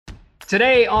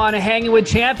Today on Hanging with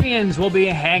Champions, we'll be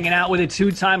hanging out with a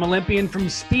two-time Olympian from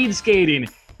speed skating.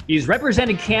 He's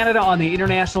represented Canada on the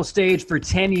international stage for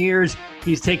 10 years.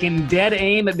 He's taken dead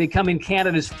aim at becoming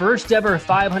Canada's first ever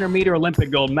 500-meter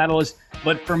Olympic gold medalist.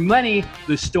 But for many,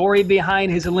 the story behind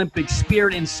his Olympic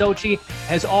spirit in Sochi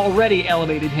has already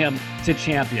elevated him to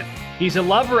champion. He's a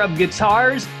lover of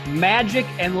guitars, magic,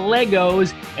 and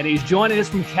Legos, and he's joining us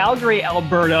from Calgary,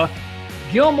 Alberta.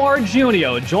 Gilmore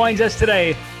Junio joins us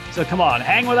today. So come on,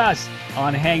 hang with us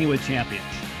on Hanging with Champions.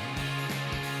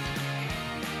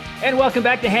 And welcome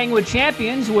back to Hanging with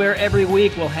Champions, where every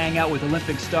week we'll hang out with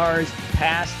Olympic stars,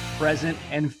 past, present,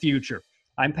 and future.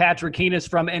 I'm Patrick Heenis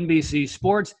from NBC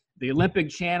Sports, the Olympic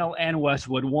Channel, and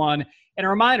Westwood One. And a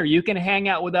reminder, you can hang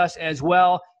out with us as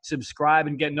well. Subscribe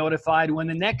and get notified when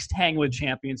the next Hang with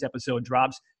Champions episode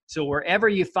drops. So wherever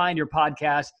you find your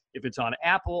podcast, if it's on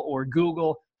Apple or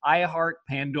Google, iHeart,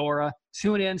 Pandora,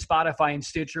 TuneIn, Spotify, and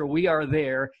Stitcher, we are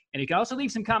there. And you can also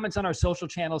leave some comments on our social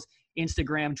channels,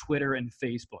 Instagram, Twitter, and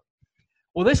Facebook.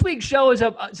 Well, this week's show is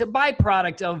it's a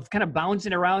byproduct of kind of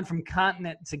bouncing around from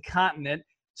continent to continent.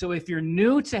 So if you're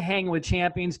new to Hanging with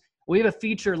Champions, we have a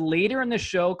feature later in the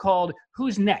show called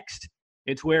Who's Next?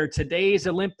 It's where today's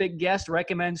Olympic guest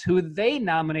recommends who they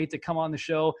nominate to come on the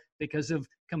show because of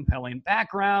compelling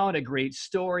background, a great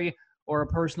story, or a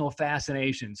personal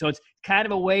fascination. So it's kind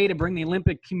of a way to bring the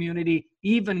Olympic community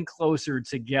even closer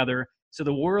together so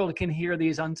the world can hear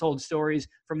these untold stories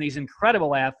from these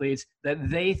incredible athletes that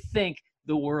they think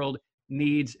the world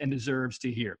needs and deserves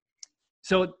to hear.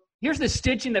 So here's the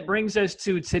stitching that brings us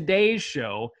to today's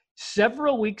show.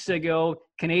 Several weeks ago,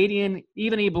 Canadian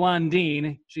Evennie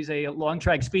Blondin, she's a long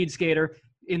track speed skater,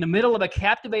 in the middle of a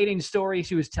captivating story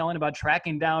she was telling about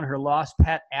tracking down her lost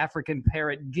pet African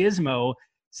parrot Gizmo,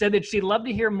 said that she'd love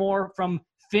to hear more from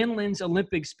Finland's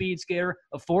Olympic speed skater,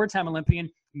 a four-time Olympian,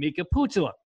 Mika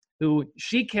Puttila, who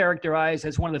she characterized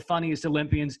as one of the funniest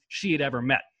Olympians she had ever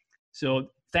met. So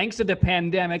thanks to the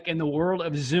pandemic and the world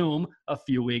of Zoom, a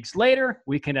few weeks later,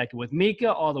 we connected with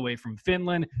Mika all the way from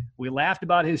Finland. We laughed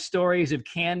about his stories of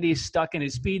candy stuck in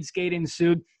his speed skating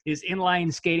suit, his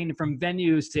inline skating from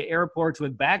venues to airports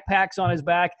with backpacks on his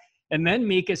back. And then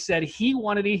Mika said he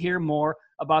wanted to hear more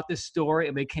about the story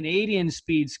of a Canadian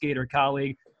speed skater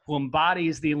colleague who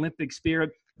embodies the Olympic spirit,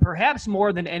 perhaps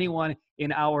more than anyone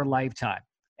in our lifetime.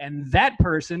 And that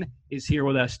person is here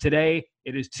with us today.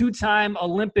 It is two-time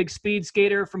Olympic speed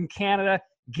skater from Canada,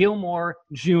 Gilmore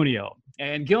Junio.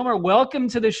 And Gilmore, welcome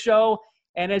to the show.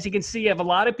 And as you can see, you have a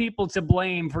lot of people to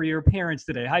blame for your appearance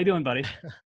today. How you doing, buddy?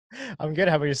 I'm good.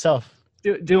 How about yourself?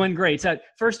 Doing great. So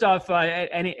first off,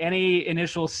 any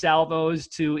initial salvos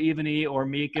to Evennie or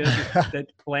Mika that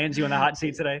lands you in the hot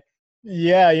seat today?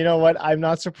 Yeah, you know what? I'm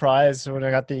not surprised when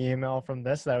I got the email from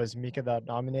this. That was Mika that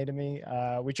nominated me.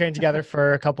 We trained together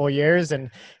for a couple of years, and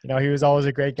he was always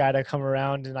a great guy to come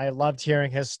around, and I loved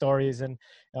hearing his stories. And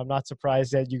I'm not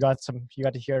surprised that you got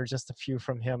to hear just a few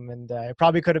from him. And it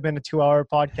probably could have been a 2-hour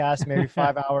podcast, maybe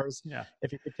 5 hours,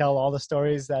 if you could tell all the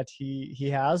stories that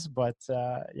he has. But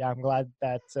yeah, I'm glad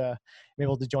that I'm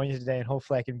able to join you today, and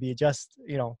hopefully I can be just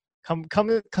come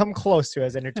close to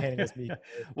as entertaining as me.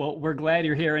 Well, we're glad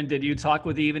you're here. And did you talk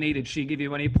with Evennie? Did she give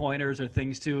you any pointers or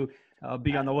things to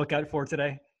be on the lookout for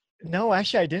today? No,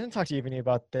 actually, I didn't talk to Evennie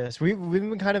about this. We've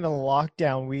been kind of in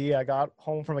lockdown. We got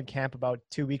home from a camp about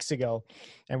 2 weeks ago,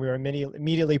 and we were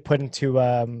immediately put into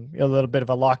a little bit of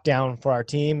a lockdown for our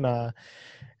team, a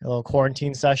little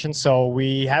quarantine session. So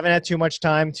we haven't had too much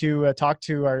time to talk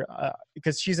to our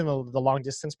because she's in the long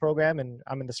distance program and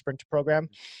I'm in the sprint program.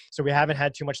 So we haven't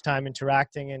had too much time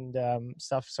interacting and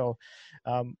stuff. So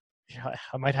I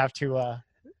might have to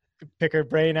pick her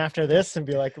brain after this and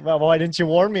be like, well, why didn't you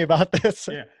warn me about this?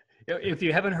 Yeah. If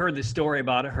you haven't heard the story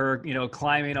about her,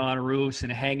 climbing on roofs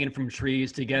and hanging from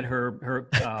trees to get her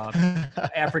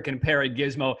African parrot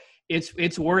Gizmo,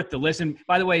 it's worth the listen.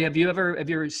 By the way, have you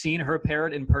ever seen her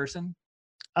parrot in person?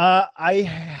 I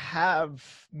have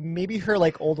maybe her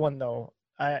old one though.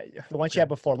 The one she had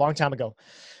before, a long time ago.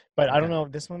 But I don't know.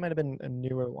 This one might have been a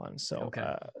newer one, so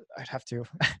I'd have to.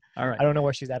 All right. I don't know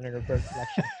where she's at in her birth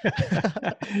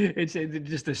collection. It's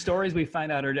just the stories we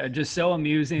find out are just so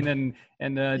amusing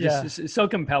and just so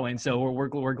compelling. So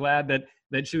we're glad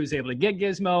that she was able to get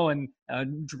Gizmo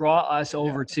and draw us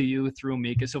over to you through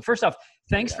Mika. So first off,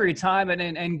 thanks for your time.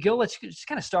 And Gil, let's just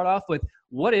kind of start off with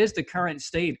what is the current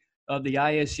state of the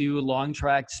ISU long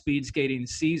track speed skating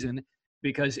season?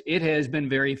 Because it has been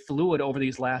very fluid over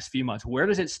these last few months. Where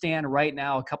does it stand right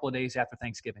now, a couple of days after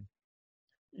Thanksgiving?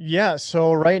 Yeah,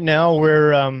 so right now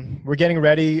we're getting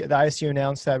ready. The ISU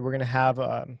announced that we're going to have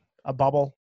a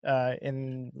bubble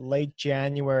in late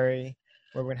January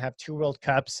where we're going to have 2 World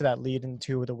Cups that lead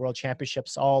into the World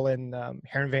Championships, all in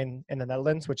Heerenveen in the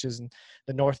Netherlands, which is in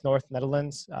the North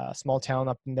Netherlands, small town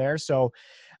up in there. So,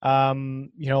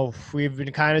 we've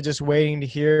been kind of just waiting to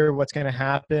hear what's going to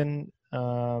happen,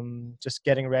 just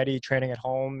getting ready, training at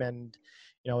home. And,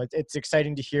 it's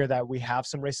exciting to hear that we have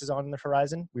some races on the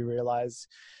horizon. We realize,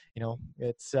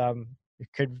 it's, it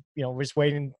could, we're just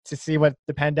waiting to see what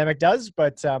the pandemic does,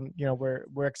 but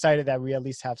we're excited that we at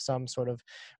least have some sort of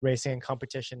racing and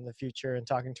competition in the future. And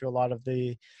talking to a lot of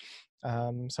the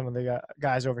some of the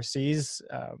guys overseas,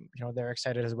 they're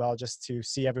excited as well, just to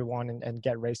see everyone and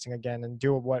get racing again and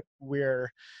do what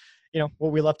we're,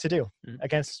 what we love to do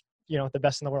against, the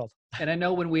best in the world. And I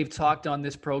know when we've talked on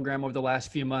this program over the last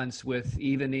few months with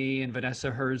Evany and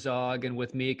Vanessa Herzog and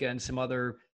with Mika and some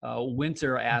other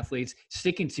winter athletes,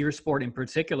 sticking to your sport in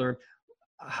particular,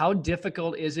 how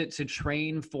difficult is it to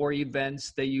train for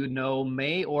events that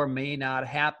may or may not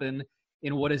happen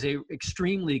in what is a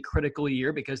extremely critical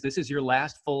year, because this is your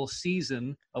last full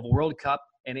season of World Cup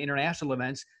and international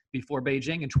events before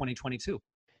Beijing in 2022?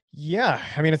 Yeah,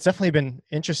 I mean, it's definitely been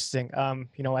interesting.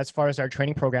 As far as our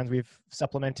training programs, we've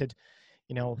supplemented,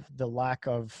 the lack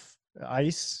of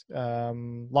ice,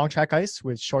 long track ice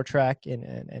with short track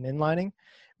and inlining.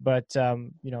 But,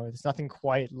 it's nothing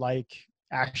quite like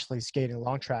actually skating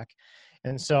long track.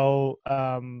 And so,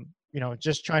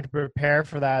 just trying to prepare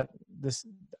for that,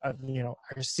 our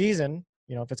season,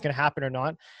 if it's going to happen or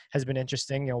not, has been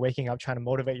interesting. Waking up, trying to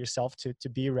motivate yourself to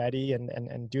be ready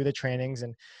and do the trainings.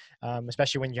 And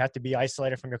especially when you have to be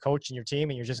isolated from your coach and your team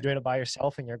and you're just doing it by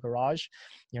yourself in your garage,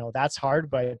 that's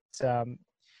hard. But,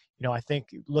 I think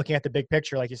looking at the big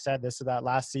picture, like you said, this is that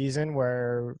last season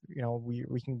where,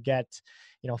 we can get,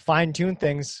 fine tune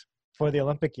things for the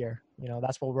Olympic year.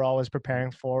 That's what we're always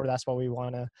preparing for. That's what we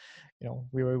want to,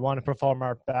 we want to perform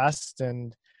our best.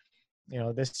 And,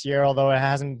 this year, although it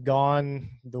hasn't gone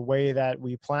the way that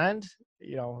we planned,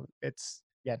 it's,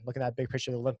 looking at that big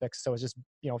picture of the Olympics. So it's just,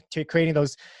 creating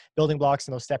those building blocks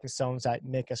and those stepping stones that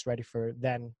make us ready for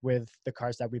then with the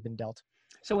cards that we've been dealt.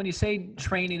 So when you say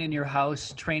training in your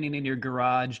house, training in your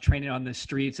garage, training on the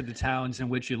streets of the towns in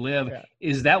which you live,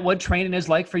 is that what training is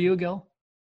like for you, Gil?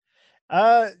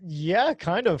 Yeah,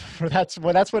 kind of. That's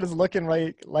what it's looking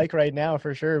like right now,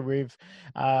 for sure. We've,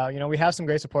 we have some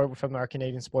great support from our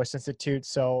Canadian Sports Institute.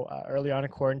 So early on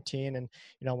in quarantine, and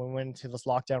when we went into this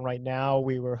lockdown right now,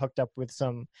 we were hooked up with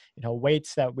some,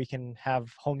 weights that we can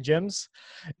have home gyms.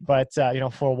 But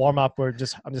for a warm up, I'm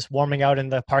just warming out in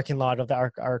the parking lot of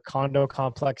our condo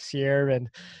complex here, and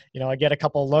I get a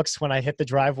couple of looks when I hit the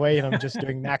driveway, and I'm just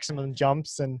doing maximum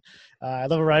jumps. And I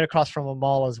live right across from a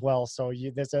mall as well, so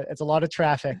it's a lot of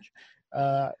traffic,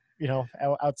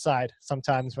 outside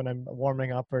sometimes when I'm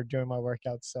warming up or doing my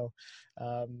workouts. So,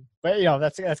 but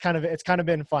it's kind of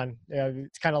been fun.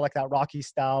 It's kind of like that Rocky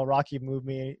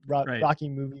movie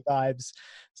vibes.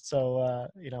 So,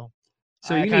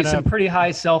 So you need some pretty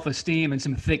high self-esteem and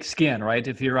some thick skin, right?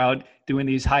 If you're out doing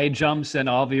these high jumps and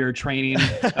all of your training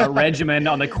regimen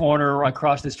on the corner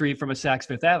across the street from a Saks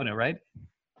Fifth Avenue, right?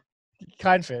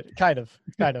 Kind of,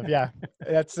 yeah.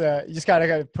 That's you just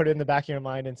gotta put it in the back of your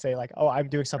mind and say like, oh, I'm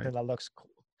doing something that looks cool,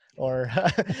 or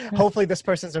hopefully this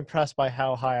person's impressed by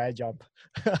how high I jump.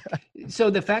 So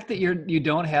the fact that you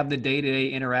don't have the day-to-day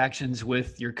interactions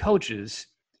with your coaches,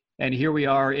 and here we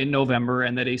are in November,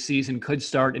 and that a season could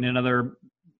start in another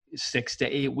 6 to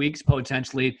 8 weeks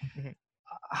potentially. Mm-hmm.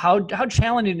 How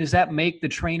challenging does that make the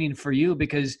training for you?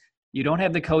 Because you don't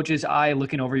have the coach's eye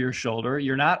looking over your shoulder.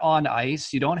 You're not on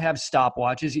ice. You don't have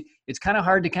stopwatches. It's kind of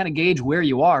hard to kind of gauge where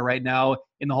you are right now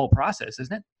in the whole process,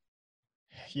 isn't it?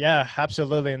 Yeah,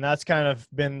 absolutely. And that's kind of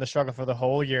been the struggle for the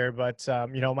whole year. But,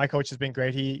 my coach has been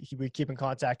great. We keep in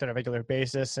contact on a regular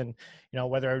basis. And,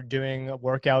 whether doing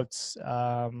workouts,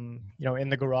 in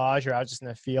the garage or out just in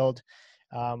the field,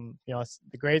 it's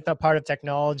the great part of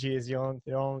technology is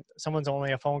someone's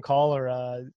only a phone call or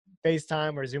a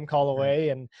FaceTime or Zoom call away,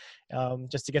 and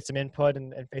just to get some input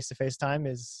and face-to-face time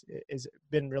is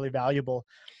been really valuable.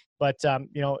 But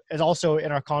it's also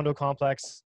in our condo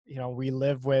complex. We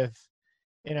live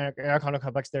in our condo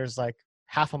complex. There's like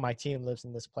half of my team lives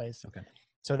in this place. Okay.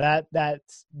 So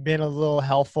that's been a little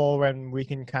helpful when we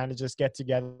can kind of just get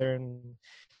together and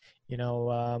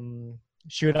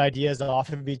shoot ideas off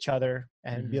of each other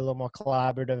and be a little more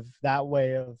collaborative that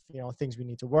way of things we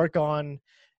need to work on.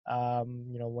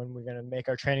 When we're going to make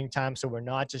our training time, so we're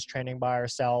not just training by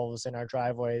ourselves in our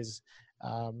driveways.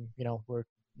 We're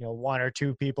 1 or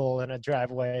 2 people in a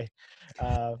driveway,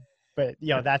 but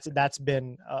that's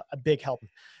been a big help,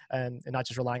 and not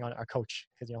just relying on our coach,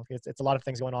 because it's a lot of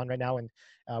things going on right now, and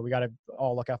we got to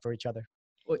all look out for each other.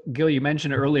 Gil, you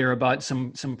mentioned earlier about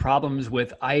some problems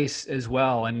with ice as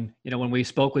well. And, when we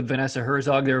spoke with Vanessa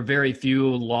Herzog, there are very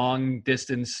few long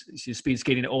distance speed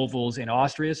skating ovals in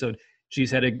Austria. So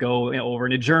she's had to go over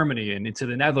into Germany and into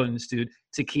the Netherlands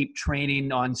to keep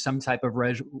training on some type of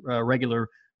regular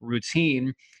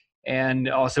routine. And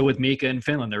also with Mika in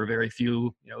Finland, there are very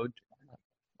few,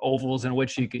 ovals in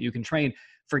which you can train.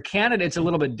 For Canada, it's a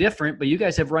little bit different, but you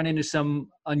guys have run into some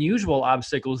unusual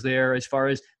obstacles there as far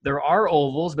as there are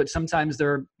ovals, but sometimes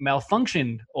they're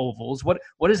malfunctioned ovals. What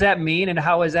does that mean, and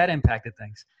how has that impacted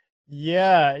things?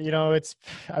 Yeah,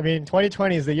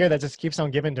 2020 is the year that just keeps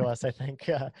on giving to us, I think.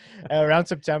 Around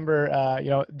September,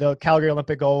 the Calgary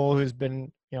Olympic Oval, who's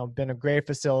been a great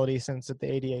facility since at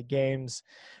the 88 games,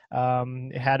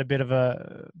 it had a bit of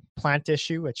a plant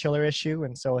issue, a chiller issue,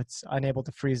 and so it's unable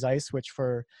to freeze ice, which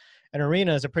for an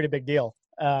arena is a pretty big deal.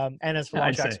 And as for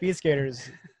long track speed skaters,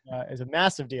 is a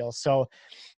massive deal. So,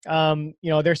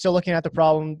 they're still looking at the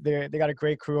problem. They got a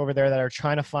great crew over there that are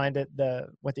trying to find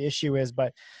what the issue is.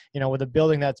 But, with a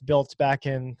building that's built back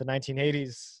in the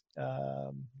 1980s,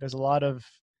 there's a lot of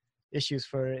issues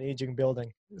for an aging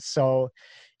building. So,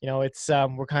 it's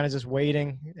we're kind of just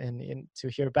waiting and to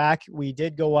hear back. We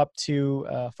did go up to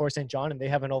Fort St. John, and they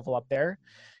have an oval up there,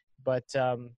 but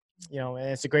and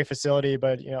it's a great facility,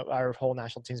 but our whole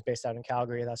national team is based out in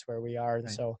Calgary. That's where we are, and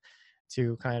right. So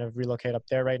to kind of relocate up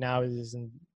there right now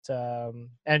isn't,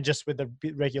 and just with the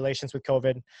regulations with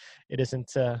COVID, it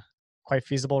isn't quite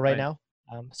feasible right now.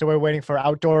 So we're waiting for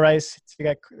outdoor ice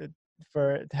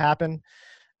to happen.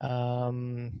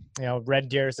 Red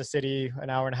Deer is a city an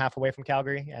hour and a half away from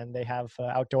Calgary, and they have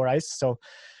outdoor ice. So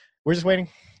we're just waiting.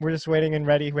 We're just waiting and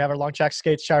ready. We have our long track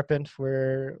skates sharpened.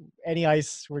 We're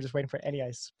just waiting for any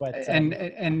ice. But and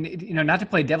not to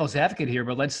play devil's advocate here,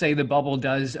 but let's say the bubble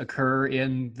does occur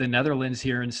in the Netherlands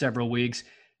here in several weeks.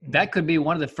 That could be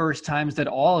one of the first times that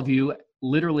all of you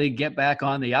literally get back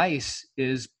on the ice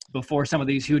is before some of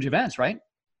these huge events, right?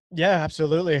 Yeah,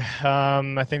 absolutely.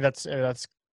 I think that's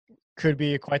could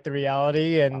be quite the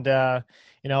reality. And,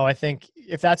 I think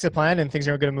if that's the plan and things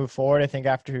are going to move forward, I think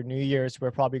after New Year's,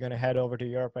 we're probably going to head over to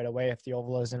Europe right away if the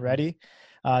oval isn't ready,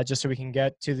 just so we can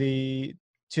get to the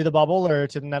bubble or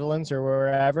to the Netherlands or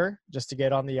wherever, just to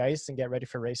get on the ice and get ready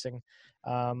for racing.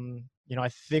 I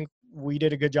think we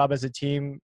did a good job as a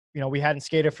team. We hadn't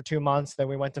skated for 2 months. Then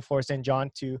we went to Fort St.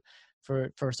 John for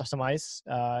some ice.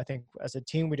 I think as a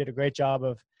team, we did a great job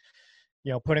of,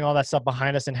 putting all that stuff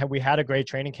behind us, and we had a great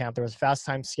training camp. There was fast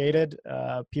time skated.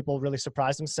 People really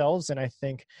surprised themselves. And I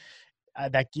think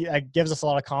that gives us a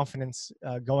lot of confidence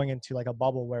going into like a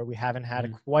bubble where we haven't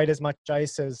had quite as much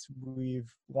ice as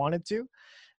we've wanted to.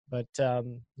 But,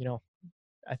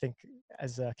 I think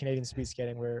as Canadian speed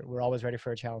skating, we're always ready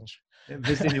for a challenge.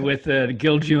 Visiting with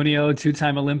Gil Junio,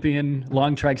 two-time Olympian,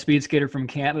 long track speed skater from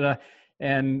Canada.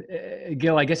 And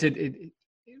Gil, I guess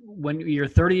when you're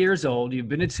 30 years old, you've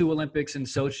been to 2 Olympics in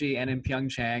Sochi and in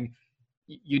Pyeongchang,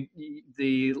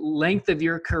 the length of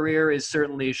your career is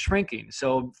certainly shrinking.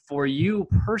 So for you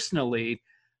personally,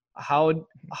 how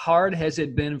hard has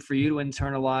it been for you to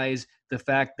internalize the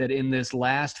fact that in this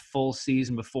last full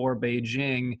season before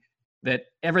Beijing, that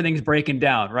everything's breaking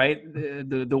down, right?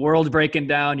 The world's breaking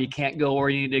down. You can't go where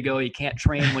you need to go. You can't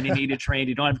train when you need to train.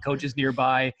 You don't have coaches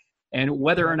nearby. And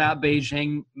whether or not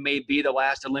Beijing may be the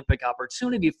last Olympic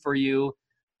opportunity for you,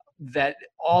 that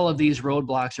all of these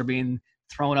roadblocks are being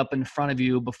thrown up in front of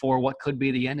you before what could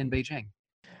be the end in Beijing.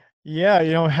 Yeah,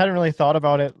 I hadn't really thought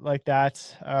about it like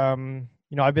that.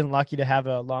 I've been lucky to have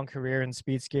a long career in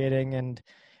speed skating. And,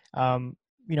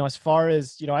 as far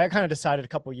as, I kind of decided a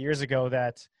couple of years ago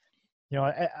that,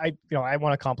 I want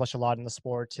to accomplish a lot in the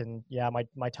sport. And yeah,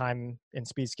 my time in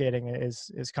speed skating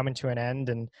is coming to an end.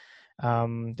 And,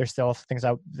 there's still things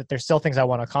I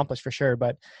want to accomplish for sure.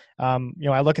 But,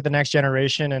 I look at the next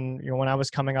generation, and, when I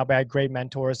was coming up, I had great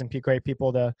mentors and great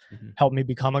people to help me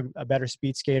become a better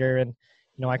speed skater. And,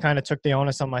 I kind of took the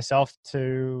onus on myself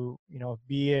to,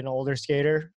 be an older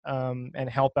skater, and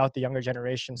help out the younger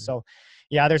generation. So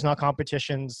yeah, there's not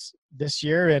competitions this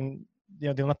year, and, the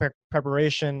Olympic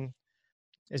preparation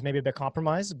is maybe a bit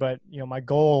compromised, but, my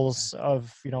goals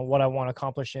of, what I want to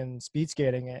accomplish in speed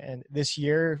skating and this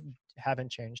year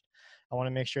haven't changed. I want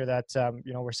to make sure that,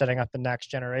 we're setting up the next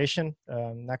generation,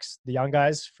 the young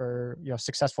guys for,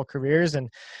 successful careers. And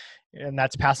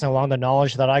that's passing along the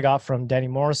knowledge that I got from Danny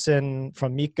Morrison,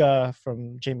 from Mika,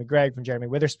 from Jamie Gregg, from Jeremy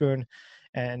Witherspoon.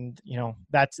 And,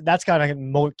 that's kind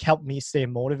of helped me stay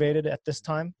motivated at this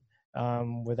time.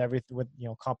 With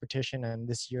competition and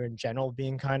this year in general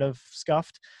being kind of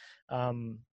scuffed.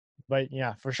 But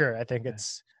yeah, for sure. I think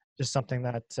it's just something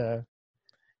that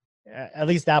at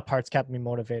least that part's kept me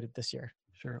motivated this year.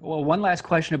 Sure. Well, one last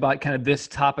question about kind of this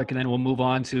topic, and then we'll move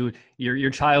on to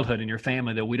your childhood and your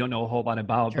family that we don't know a whole lot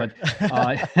about. Sure.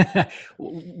 But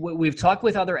we've talked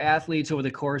with other athletes over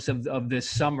the course of this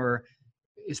summer,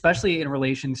 especially in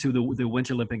relation to the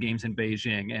Winter Olympic Games in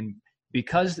Beijing. And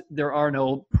because there are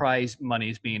no prize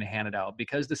monies being handed out,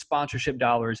 because the sponsorship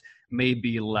dollars may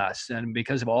be less, and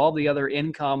because of all the other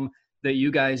income that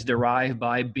you guys derive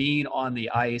by being on the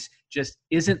ice just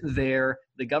isn't there.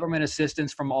 The government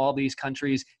assistance from all these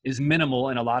countries is minimal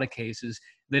in a lot of cases,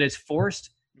 that it's forced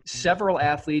several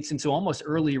athletes into almost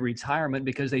early retirement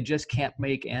because they just can't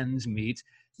make ends meet.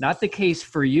 Not the case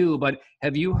for you, but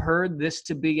have you heard this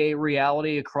to be a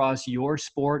reality across your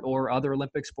sport or other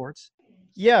Olympic sports?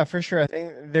 Yeah, for sure. I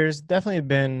think there's definitely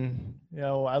been,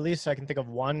 at least I can think of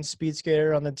one speed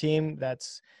skater on the team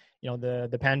that's,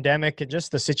 the pandemic and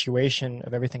just the situation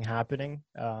of everything happening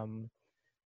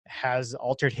has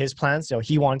altered his plans. So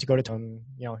he wanted to go to,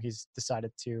 he's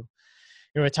decided to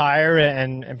retire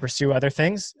and pursue other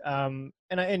things. And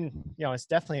it's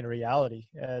definitely a reality.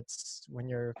 It's when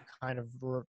you're kind of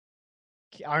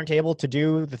aren't able to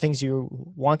do the things you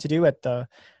want to do at the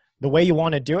way you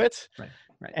want to do it. Right.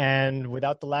 And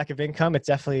without the lack of income, it's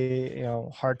definitely,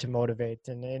 hard to motivate.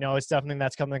 And, it's definitely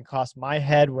that's coming across my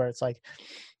head where it's like,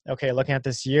 okay, looking at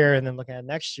this year and then looking at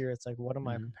next year, it's like, what am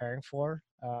I preparing for?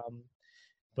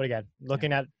 But again,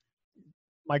 looking at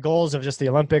my goals of just the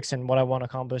Olympics and what I want to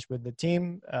accomplish with the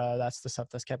team, that's the stuff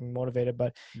that's kept me motivated.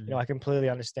 But, I completely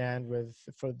understand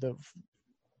for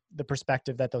the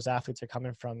perspective that those athletes are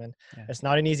coming from, and it's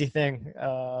not an easy thing.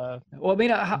 Well, I mean,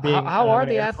 how are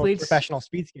the athletes? Professional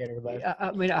speed skater, but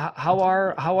I mean, how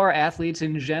are athletes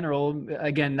in general?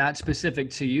 Again, not specific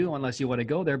to you, unless you want to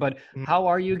go there. But how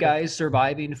are you guys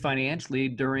surviving financially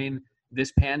during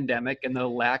this pandemic and the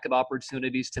lack of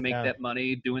opportunities to make that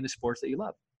money doing the sports that you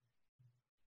love?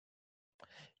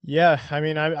 Yeah, I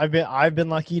mean, I've been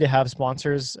lucky to have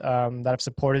sponsors that have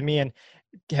supported me and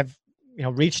have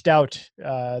reached out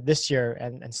this year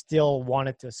and still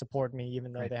wanted to support me,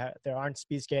 even though they aren't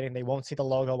speed skating. They won't see the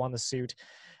logo on the suit.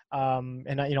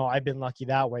 And I've been lucky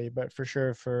that way, but for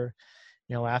sure for,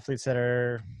 athletes that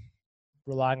are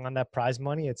relying on that prize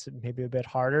money, it's maybe a bit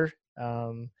harder.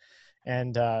 I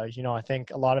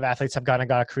think a lot of athletes have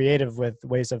got creative with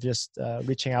ways of just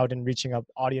reaching out and reaching up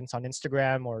audience on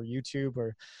Instagram or YouTube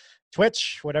or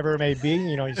Twitch, whatever it may be.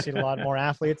 You see a lot more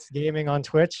athletes gaming on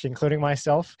Twitch, including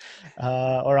myself,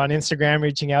 or on Instagram,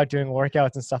 reaching out, doing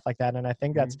workouts and stuff like that. And I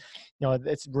think that's,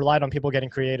 it's relied on people getting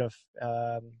creative.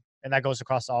 And that goes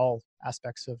across all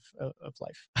aspects of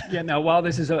life. Yeah. Now, while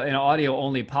this is an audio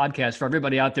only podcast, for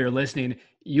everybody out there listening,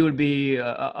 you would be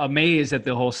amazed at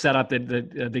the whole setup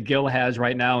that Gil has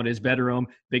right now in his bedroom,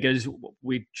 because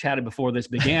we chatted before this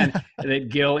began that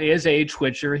Gil is a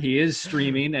Twitcher. He is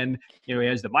streaming, and he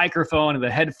has the microphone and the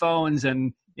headphones,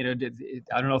 and I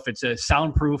don't know if it's a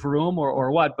soundproof room or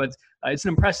what, but it's an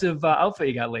impressive outfit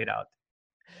you got laid out.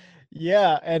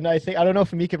 Yeah, and I don't know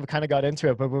if Mika kind of got into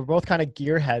it, but we're both kind of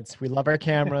gearheads. We love our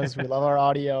cameras, we love our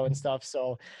audio and stuff.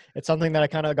 So it's something that I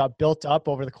kind of got built up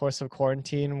over the course of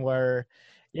quarantine where,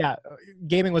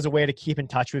 gaming was a way to keep in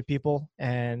touch with people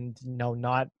and,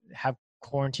 not have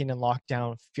quarantine and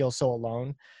lockdown feel so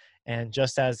alone. And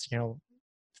just as,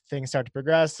 things start to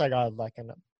progress, I got like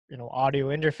an, audio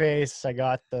interface. I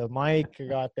got the mic, I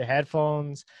got the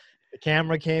headphones, the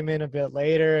camera came in a bit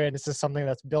later, and it's just something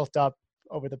that's built up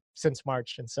since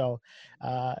March. And so,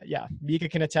 Mika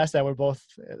can attest that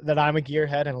that I'm a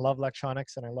gearhead and I love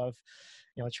electronics and I love,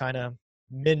 trying to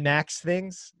min-max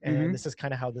things. And this is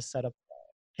kind of how this setup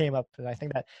came up. And I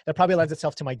think that probably lends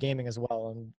itself to my gaming as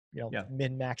well. And,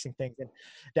 min-maxing things. And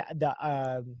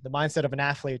the mindset of an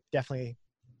athlete definitely,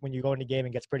 when you go into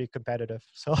gaming, gets pretty competitive.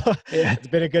 So it's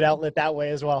been a good outlet that way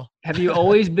as well. Have you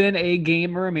always been a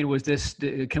gamer? I mean,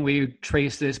 can we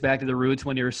trace this back to the roots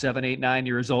when you were 7, 8, 9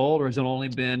 years old, or has it only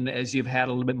been as you've had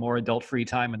a little bit more adult free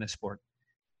time in this sport?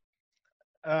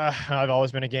 I've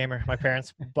always been a gamer. My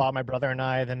parents bought my brother and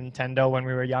I the Nintendo when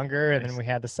we were younger, and then we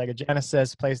had the Sega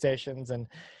Genesis, PlayStations, and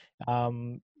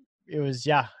it was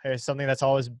something that's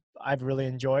I've really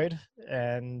enjoyed.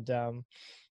 And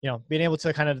being able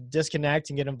to kind of disconnect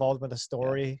and get involved with a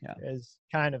story is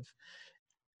kind of,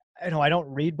 I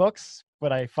don't read books,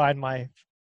 but I find my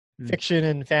fiction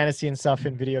and fantasy and stuff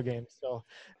in video games. So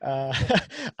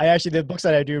the books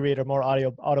that I do read are more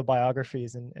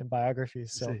autobiographies and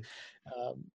biographies. So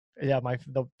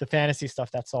the fantasy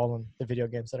stuff, that's all in the video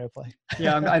games that I play.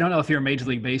 I don't know if you're a Major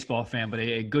League Baseball fan, but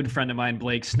a good friend of mine,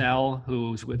 Blake Snell,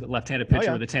 who's with the left-handed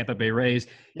pitcher with the Tampa Bay Rays,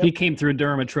 he came through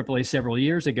Durham at AAA several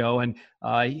years ago, and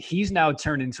he's now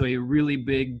turned into a really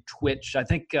big Twitch. I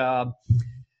think I'm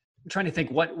trying to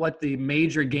think what the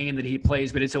major game that he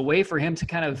plays, but it's a way for him to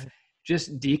kind of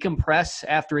just decompress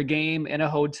after a game in a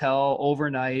hotel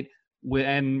overnight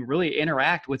and really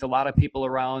interact with a lot of people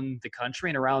around the country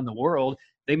and around the world.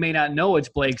 They may not know it's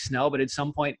Blake Snell, but at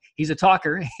some point he's a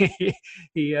talker.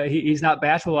 He's not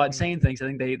bashful about saying things. I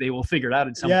think they will figure it out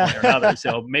at some point or another.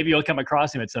 So maybe you'll come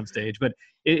across him at some stage, but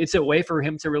it's a way for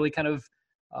him to really kind of,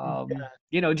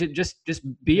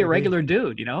 just be a regular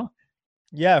dude,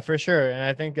 Yeah, for sure. And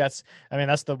I think that's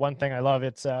the one thing I love.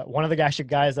 It's one of the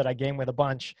guys that I game with a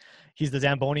bunch. He's the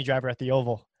Zamboni driver at the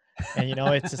Oval. And,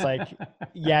 it's just like,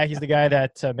 yeah, he's the guy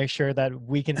that makes sure that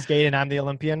we can skate and I'm the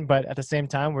Olympian. But at the same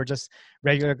time, we're just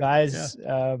regular guys.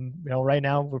 Yeah. Right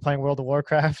now we're playing World of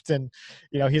Warcraft and,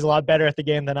 he's a lot better at the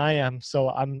game than I am. So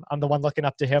I'm the one looking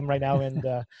up to him right now. And,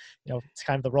 it's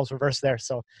kind of the roles reversed there.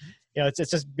 So,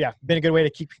 it's just, been a good way to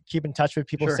keep in touch with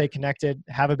people, Stay connected,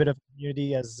 have a bit of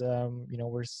community as,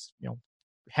 we're,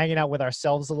 hanging out with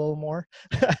ourselves a little more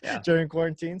during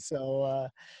quarantine. So,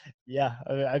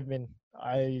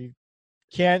 I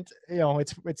can't,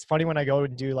 it's funny when I go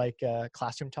and do like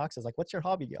classroom talks. It's like, what's your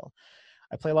hobby, Gil?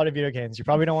 I play a lot of video games. You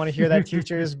probably don't want to hear that,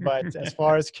 teachers, but as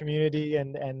far as community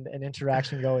and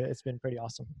interaction go, it's been pretty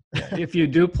awesome. If you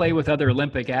do play with other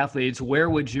Olympic athletes, where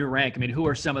would you rank? I mean, who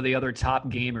are some of the other top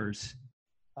gamers?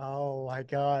 Oh my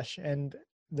gosh. And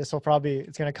this will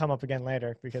it's going to come up again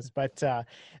later but the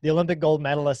Olympic gold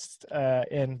medalist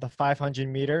in the 500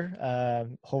 meter,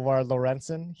 Håvard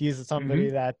Lorentzen, he's somebody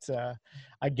that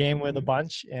I game with a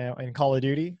bunch in Call of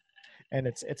Duty. And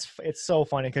it's so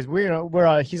funny because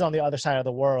he's on the other side of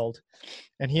the world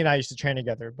and he and I used to train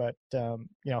together, but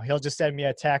he'll just send me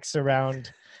a text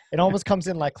around, it almost comes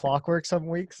in like clockwork some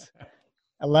weeks,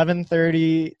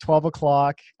 11:30, 12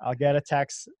 o'clock. I'll get a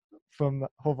text from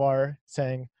Håvard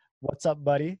saying, "What's up,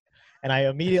 buddy?" And I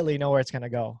immediately know where it's going to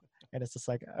go. And it's just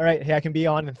like, all right, hey, I can be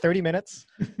on in 30 minutes.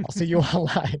 I'll see you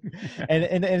online.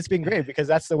 And it's been great because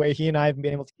that's the way he and I have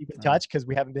been able to keep in touch because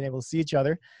we haven't been able to see each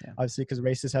other, obviously, because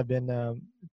races have been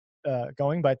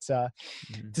going. But to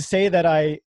say that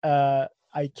I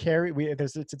carry,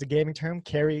 it's a gaming term,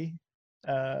 carry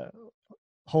Håvard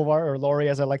or Laurie,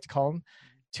 as I like to call him,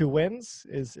 2 wins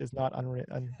is not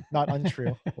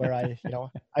untrue. Where I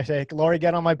say, Laurie,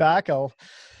 get on my back. We're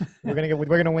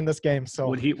gonna win this game. So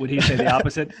would he say the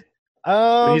opposite?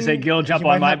 Would he say, Gil, jump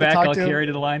on my back, I'll carry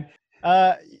to the line?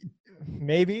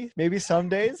 Maybe some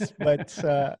days, but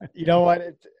you know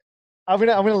what? I'm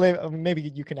gonna leave. Maybe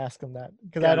you can ask him that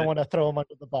because I don't want to throw him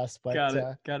under the bus. But got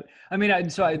it. I mean,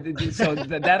 so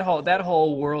that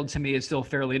whole world to me is still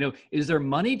fairly new. Is there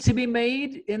money to be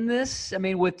made in this? I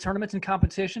mean, with tournaments and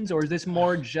competitions, or is this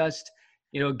more just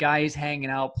guys hanging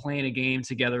out playing a game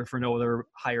together for no other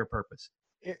higher purpose?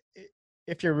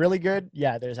 If you're really good,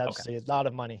 there's absolutely a lot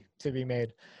of money to be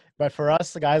made. But for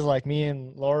us, the guys like me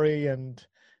and Laurie and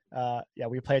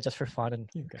we play it just for fun and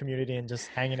community and just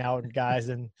hanging out and guys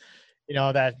and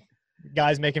that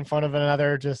guys making fun of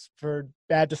another just for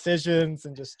bad decisions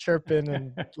and just chirping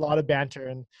and a lot of banter.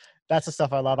 And that's the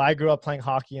stuff I love. I grew up playing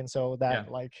hockey. And so that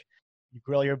you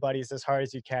grill your buddies as hard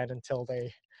as you can until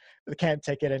they can't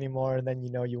take it anymore. And then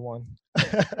you won.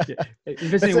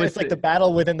 It's like the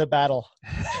battle within the battle.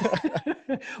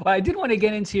 Well, I did want to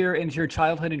get into your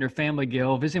childhood and your family,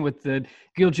 Gil. Visiting with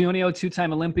Gil Junio,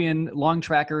 2-time Olympian long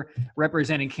tracker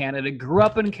representing Canada. Grew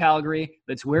up in Calgary.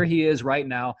 That's where he is right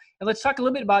now. And let's talk a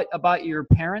little bit about your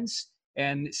parents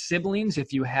and siblings,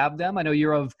 if you have them. I know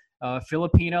you're of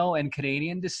Filipino and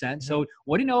Canadian descent. So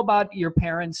what do you know about your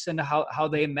parents and how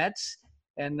they met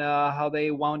and how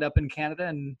they wound up in Canada?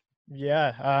 And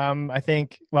I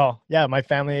think, my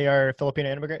family are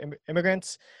Filipino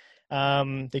immigrants.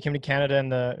 They came to Canada in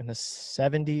the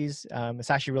 70s. It's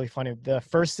actually really funny.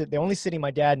 The only city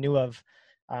my dad knew of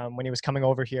when he was coming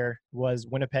over here was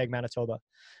Winnipeg, Manitoba,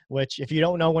 which if you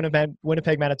don't know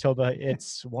Winnipeg, Manitoba,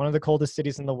 it's one of the coldest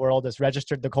cities in the world. It's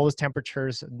registered the coldest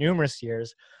temperatures numerous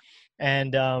years.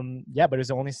 And but it was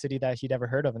the only city that he'd ever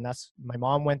heard of. And my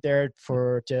mom went there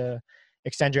to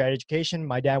extend her education.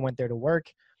 My dad went there to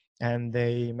work. And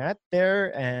they met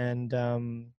there, and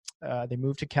they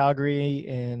moved to Calgary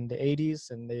in the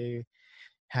 80s, and they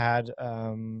had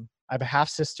I have a half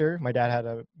sister. My dad had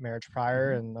a marriage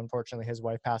prior, and unfortunately his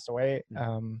wife passed away.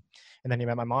 And then he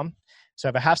met my mom. So I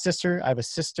have a half sister. I have a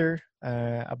sister,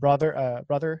 a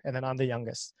brother, and then I'm the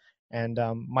youngest. And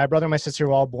my brother and my sister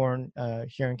were all born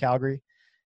here in Calgary.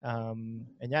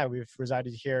 We've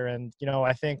resided here. And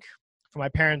I think for my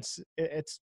parents,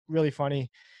 it's really funny.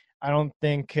 I don't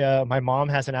think my mom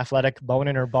has an athletic bone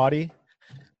in her body.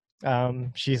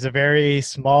 She's a very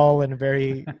small and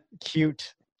very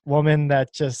cute woman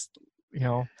that just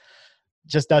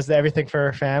just does everything for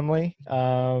her family.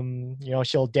 You know,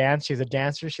 she'll dance. She's a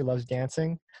dancer. She loves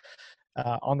dancing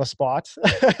on the spot,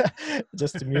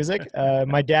 just to music.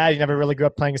 My dad, he never really grew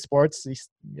up playing sports. You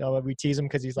know, we tease him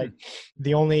because he's like,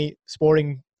 the only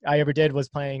sporting I ever did was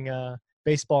playing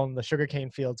baseball in the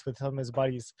sugarcane fields with some of his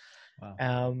buddies.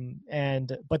 Wow.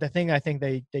 But the thing I think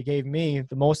they gave me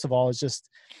the most of all is just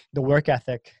the work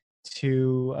ethic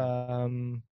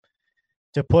to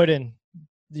put in,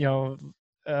 you know,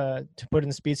 to put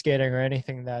in speed skating or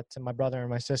anything that my brother and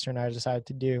my sister and I decided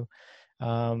to do.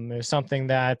 It was something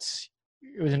that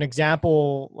it was an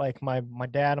example, like my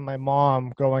dad and my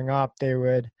mom growing up, they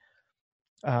would,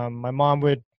 my mom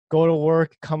would go to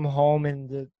work, come home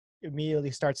and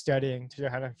immediately start studying to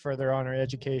kind of further on her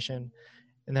education.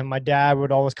 And then my dad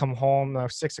would always come home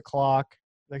 6:00.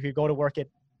 Like he'd go to work at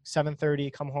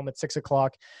 7:30, come home at 6:00,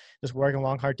 just working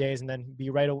long, hard days, and then be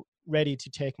ready to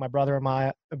take my brother and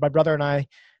I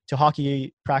to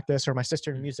hockey practice or my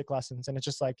sister to music lessons. And it's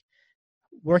just like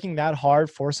working that hard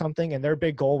for something, and their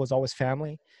big goal was always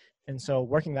family. And so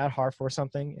working that hard for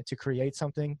something and to create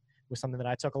something was something that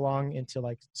I took along into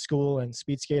like school and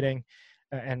speed skating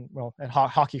and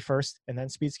hockey first and then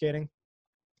speed skating.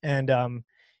 And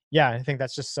yeah, I think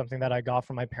that's just something that I got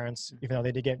from my parents, even though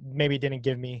they didn't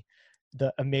give me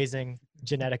the amazing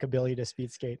genetic ability to speed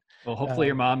skate. Well, hopefully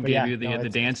your mom gave you the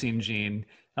dancing gene.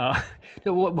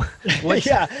 What,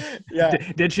 yeah.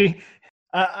 Did she?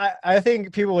 I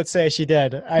think people would say she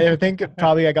did. I think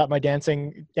probably I got my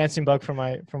dancing bug from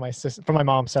my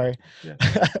mom. Sorry.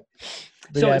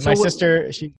 Yeah. My sister,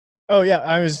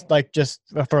 I was like, just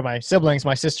for my siblings,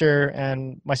 my sister's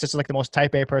like the most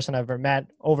type A person I've ever met,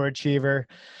 overachiever,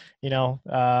 you know,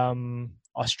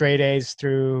 all straight A's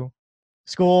through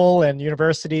school and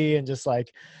university, and just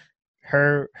like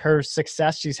her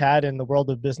success she's had in the world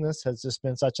of business has just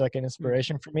been such like an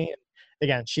inspiration for me.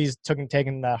 Again, she's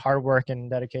taken the hard work and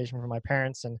dedication from my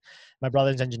parents. And my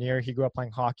brother's an engineer. He grew up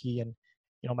playing hockey, and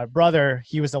you know, my brother,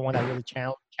 he was the one that really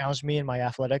challenged me in my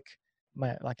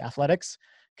athletics,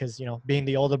 because you know, being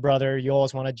the older brother, you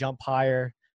always want to jump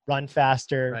higher, run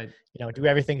faster, right, you know, do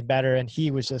everything better. And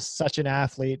he was just such an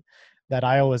athlete that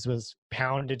I always was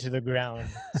pounded to the ground.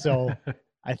 So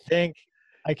I think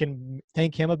I can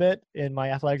thank him a bit in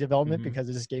my athletic development, because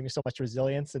it just gave me so much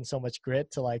resilience and so much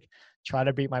grit to like try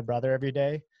to beat my brother every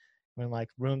day. When like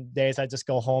days, I just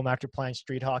go home after playing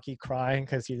street hockey crying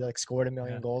because he like scored 1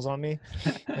 million goals on me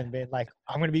and being like,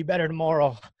 I'm going to be better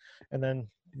tomorrow. And then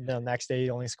the next day he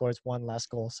only scores one less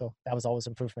goal. So that was always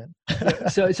improvement.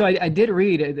 So I did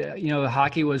read, you know,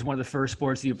 hockey was one of the first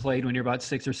sports that you played when you're about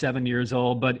 6 or 7 years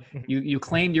old, but you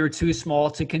claimed you were too small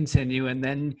to continue. And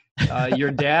then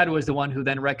your dad was the one who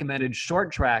then recommended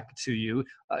short track to you.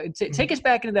 Take us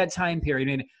back into that time period.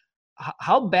 I mean,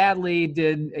 how badly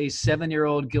did a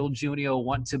 7-year-old Gil Junio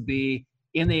want to be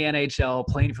in the NHL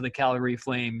playing for the Calgary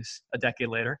Flames a decade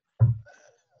later?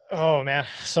 Oh man,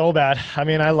 so bad. I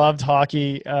mean, I loved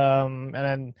hockey. And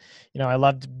then, you know, I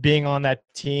loved being on that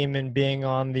team and being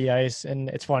on the ice. And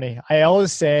it's funny, I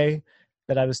always say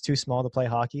that I was too small to play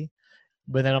hockey,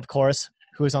 but then of course,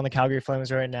 who's on the Calgary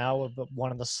Flames right now,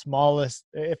 one of the smallest,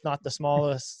 if not the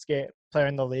smallest player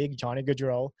in the league, Johnny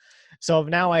Gaudreau. So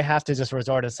now I have to just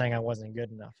resort to saying I wasn't good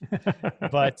enough.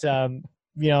 But,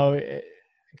 you know, it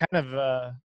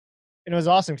was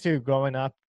awesome too, growing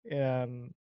up,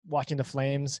 watching the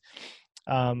Flames.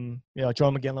 You know,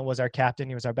 Joe McGinley was our captain.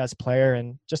 He was our best player.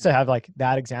 And just to have like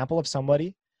that example of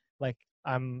somebody, like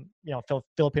I'm, you know,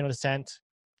 Filipino descent,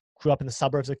 grew up in the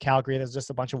suburbs of Calgary. There's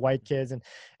just a bunch of white kids, and,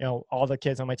 you know, all the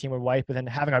kids on my team were white, but then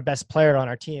having our best player on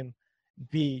our team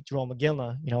be Joel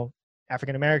McGinley, you know,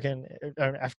 African-American,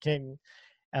 African,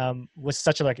 was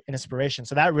such a like an inspiration.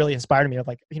 So that really inspired me of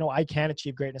like, you know, I can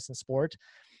achieve greatness in sport.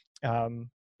 You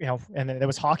know, and then there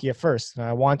was hockey at first.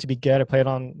 I wanted to be good. I played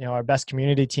on, you know, our best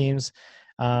community teams.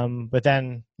 But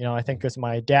then, you know, I think it was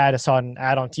my dad, I saw an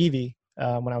ad on TV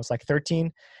when I was like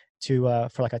 13 for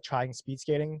like a trying speed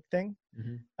skating thing,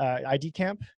 ID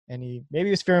camp. And he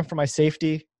was fearing for my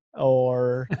safety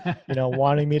or, you know,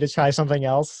 wanting me to try something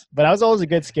else. But I was always a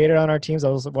good skater on our teams. I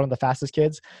was one of the fastest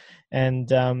kids.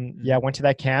 And I went to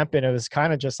that camp, and it was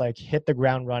kind of just like hit the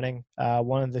ground running.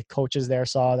 One of the coaches there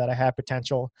saw that I had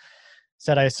potential,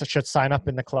 said I should sign up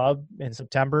in the club in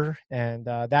September. And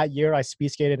that year I speed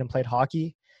skated and played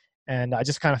hockey. And I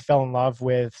just kind of fell in love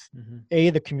with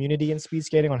the community in speed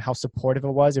skating, on how supportive it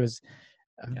was. It was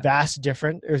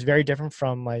it was very different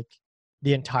from like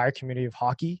the entire community of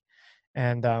hockey.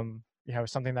 And, you know, it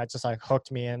was something that just like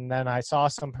hooked me. And then I saw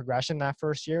some progression that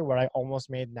first year where I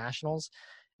almost made nationals.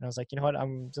 And I was like, you know what,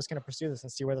 I'm just going to pursue this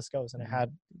and see where this goes. And I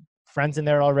had friends in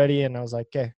there already. And I was like,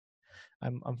 okay,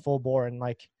 I'm full bore. And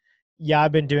like, yeah,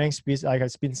 I've been doing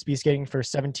I've been speed skating for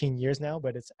 17 years now,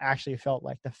 but it's actually felt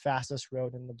like the fastest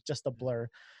road and just a blur.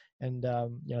 And,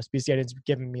 speed skating's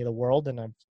given me the world,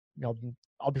 and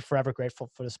I'll be forever grateful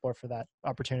for the sport for that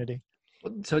opportunity.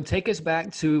 So take us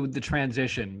back to the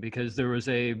transition, because there's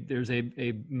a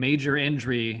major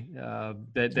injury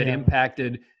that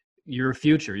impacted your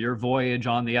future, your voyage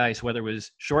on the ice, whether it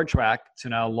was short track to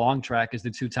now long track as the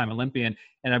two-time Olympian.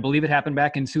 And I believe it happened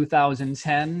back in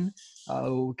 2010.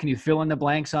 Can you fill in the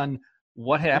blanks on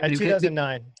what happened?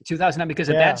 2009. 2009, because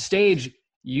at that stage,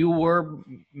 you were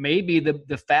maybe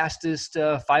the fastest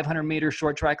 500-meter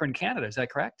short tracker in Canada. Is that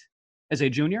correct? As a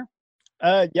junior?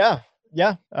 Yeah.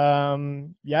 It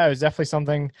was definitely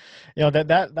something,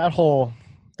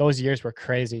 those years were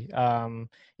crazy.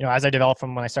 As I developed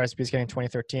from when I started speed skating in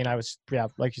 2013, I was,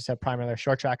 like you said, primarily a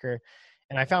short tracker,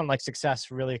 and I found like success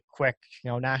really quick.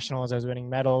 Nationals, I was winning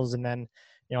medals, and then,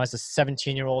 as a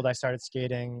 17-year-old, I started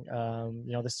skating,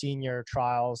 the senior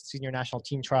national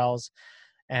team trials,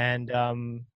 and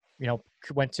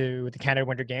went to the Canada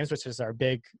Winter Games, which is our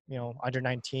big, under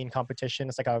 19 competition.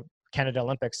 It's like a Canada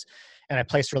Olympics, and I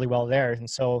placed really well there. And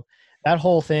so that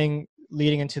whole thing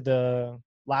leading into the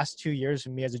last 2 years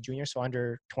of me as a junior, so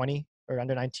under 20 or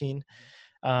under 19,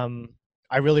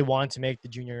 I really wanted to make the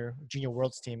junior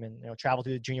worlds team and, travel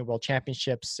to the junior world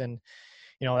championships. And,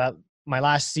 that my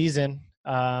last season,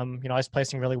 I was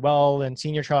placing really well in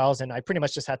senior trials, and I pretty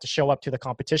much just had to show up to the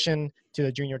competition, to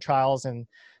the junior trials, and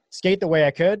skate the way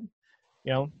I could,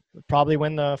 probably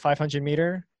win the 500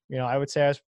 meter. I would say I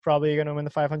was probably going to win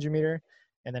the 500 meter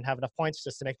and then have enough points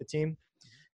just to make the team.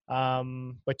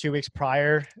 But 2 weeks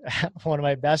prior, one of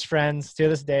my best friends, to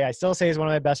this day, I still say he's one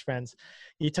of my best friends.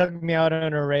 He took me out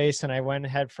on a race, and I went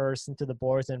head first into the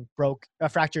boards and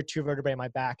fractured 2 vertebrae in my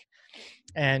back.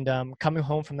 And coming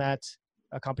home from that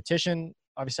competition,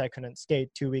 obviously I couldn't skate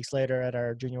 2 weeks later at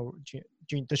our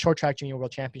the short track junior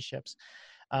world championships.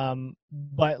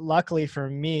 But luckily for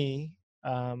me,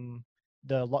 the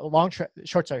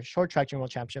short track junior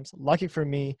world championships, lucky for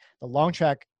me, the long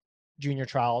track junior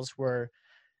trials were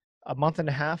a month and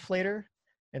a half later.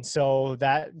 And so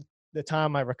that the time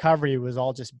of my recovery was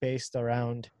all just based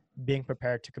around being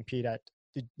prepared to compete at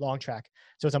the long track.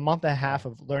 So it's a month and a half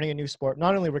of learning a new sport,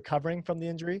 not only recovering from the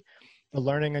injury, but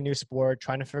learning a new sport,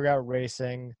 trying to figure out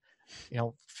racing,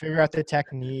 figure out the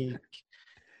technique.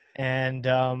 And,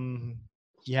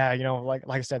 like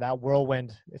I said, that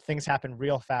whirlwind, things happen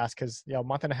real fast because, a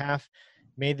month and a half,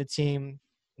 made the team.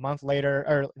 A month later,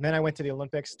 and then I went to the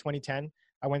Olympics 2010.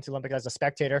 I went to Olympics as a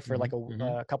spectator for like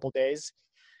a couple days.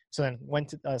 So then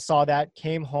saw that,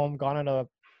 came home, got on a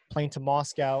plane to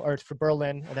Moscow or for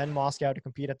Berlin and then Moscow to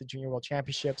compete at the Junior World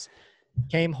Championships.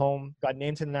 Came home, got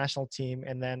named to the national team.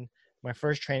 And then my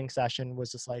first training session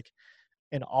was just like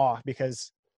in awe,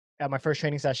 because at my first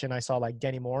training session, I saw like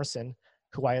Denny Morrison,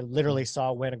 who I literally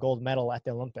saw win a gold medal at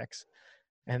the Olympics.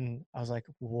 And I was like,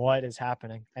 what is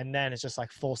happening? And then it's just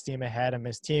like full steam ahead. I'm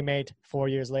his teammate. 4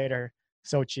 years later,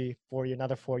 Sochi,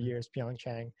 another 4 years,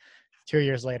 Pyeongchang, 2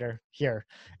 years later here.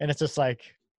 And it's just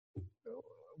like,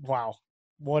 wow,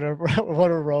 what a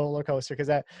roller coaster. Because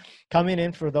that coming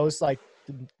in for those, like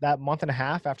that month and a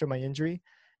half after my injury,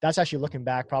 that's actually looking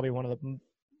back, probably one of the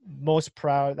most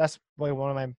proud, that's probably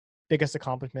one of my biggest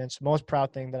accomplishments, most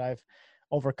proud thing that I've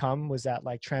overcome was that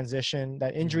like transition,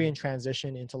 that injury and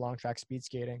transition into long track speed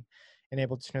skating, and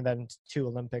able to turn that into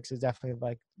Olympics is definitely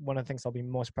like one of the things I'll be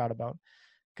most proud about.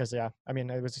 Because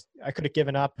I could have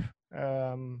given up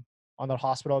on the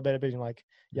hospital a bit, being like,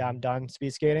 I'm done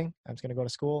speed skating, I'm just gonna go to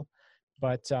school.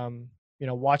 But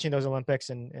watching those Olympics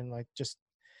and like just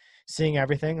seeing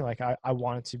everything, like I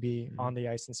wanted to be on the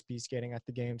ice and speed skating at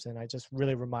the games, and I just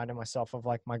really reminded myself of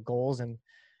like my goals. And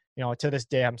to this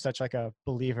day, I'm such like a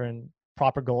believer in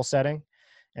proper goal setting,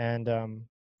 and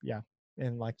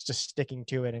and like just sticking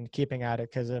to it and keeping at it,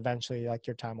 because eventually like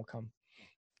your time will come.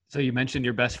 So you mentioned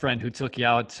your best friend who took you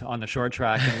out on the short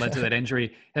track and led to that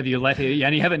injury. Have you let him,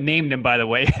 and you haven't named him, by the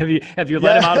way, have you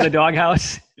let him out of the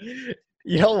doghouse?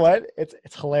 You know what? It's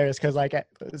hilarious, because like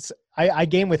I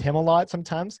game with him a lot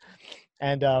sometimes,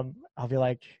 and I'll be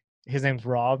like, his name's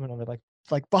Rob, and I'll be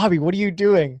like Bobby, what are you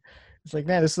doing? It's like,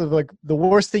 man, this is like the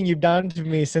worst thing you've done to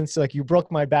me since like you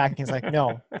broke my back. And he's like,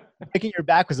 no, breaking your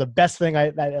back was the best thing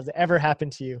that has ever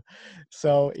happened to you.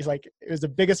 So he's like, it was the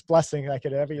biggest blessing I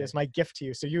could ever. It's my gift to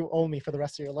you. So you owe me for the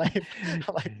rest of your life. I'm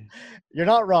like, you're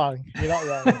not wrong. You're not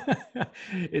wrong.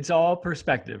 It's all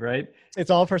perspective, right?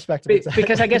 It's all perspective.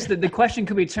 Because I guess the question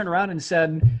could be turned around and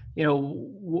said,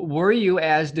 were you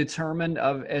as determined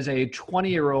as a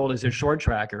 20-year-old as a short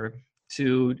tracker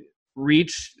to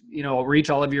reach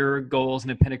all of your goals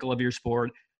and the pinnacle of your sport?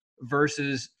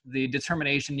 versus the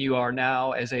determination you are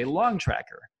now as a long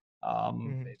tracker? I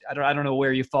don't know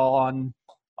where you fall on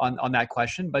that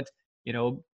question, but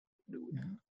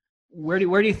where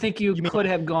do you think you could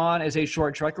have gone as a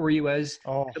short tracker? Were you as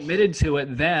committed to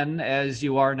it then as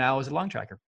you are now as a long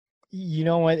tracker? You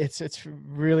know what? That's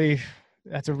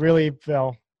a really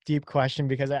deep question,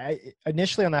 because I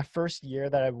initially, on that first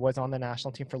year that I was on the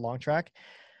national team for long track,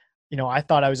 I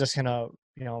thought I was just gonna,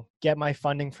 get my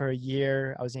funding for a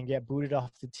year. I was gonna get booted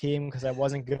off the team because I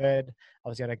wasn't good. I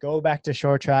was gonna go back to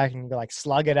short track and like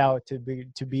slug it out to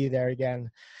be there again,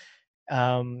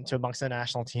 to amongst the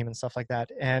national team and stuff like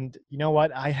that. And you know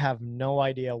what? I have no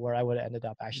idea where I would have ended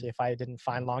up actually if I didn't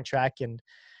find long track and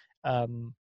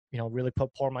really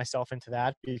pour myself into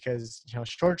that, because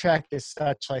short track is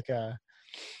such like a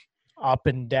up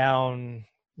and down.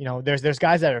 There's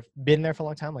guys that have been there for a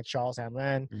long time, like Charles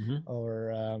Hamlin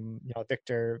or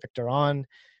Victor on.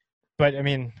 But I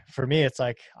mean, for me, it's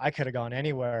like I could have gone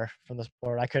anywhere from the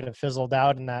sport. I could have fizzled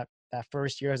out in that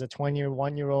first year as a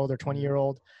 21-year-old or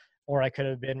 20-year-old, or I could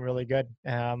have been really good.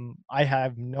 I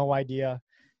have no idea.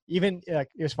 Even it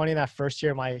was funny, in that first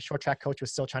year, my short track coach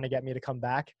was still trying to get me to come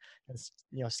back and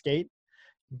skate.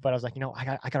 But I was like,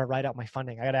 I got to write out my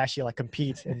funding. I got to actually like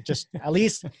compete and just at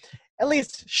least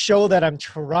show that I'm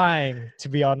trying to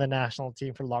be on the national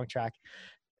team for long track.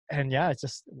 And yeah, it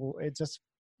just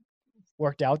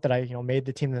worked out that I made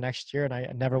the team the next year, and I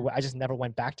just never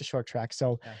went back to short track.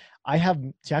 So yeah.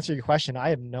 To answer your question, I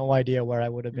have no idea where I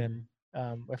would have been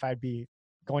if I'd be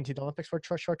going to the Olympics for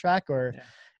short track, or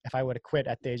if I would have quit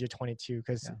at the age of 22,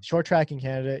 because short track in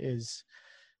Canada is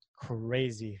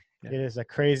crazy. It is a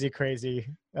crazy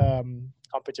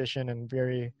competition, and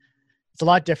it's a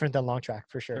lot different than long track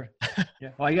for sure. Yeah.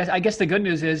 Well, I guess the good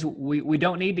news is we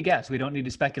don't need to guess. We don't need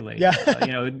to speculate. Yeah.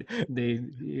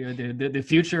 The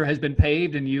future has been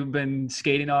paved, and you've been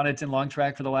skating on it in long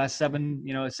track for the last 7,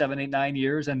 8, 9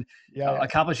 years, and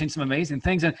accomplishing some amazing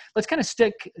things. And let's kind of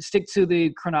stick to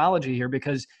the chronology here,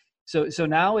 because so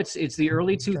now it's the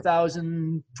early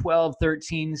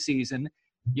 2012-13 season.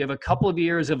 You have a couple of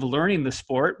years of learning the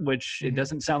sport, which it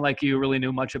doesn't sound like you really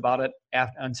knew much about it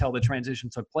until the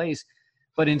transition took place.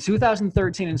 But in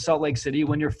 2013 in Salt Lake City, you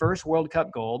win your first World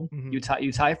Cup gold. You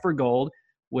tie for gold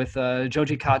with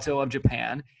Joji Kato of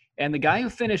Japan. And the guy who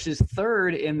finishes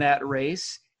third in that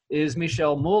race is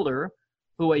Michel Mulder,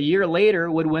 who a year later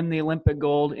would win the Olympic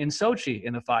gold in Sochi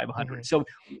in the 500. So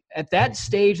at that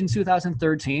stage in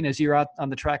 2013, as you're out on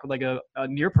the track with like a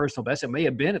near personal best, it may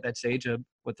have been at that stage of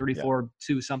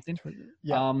 34.2 something.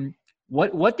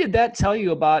 What did that tell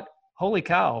you about, holy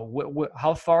cow,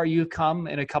 how far you've come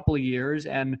in a couple of years,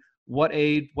 and what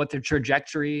the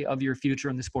trajectory of your future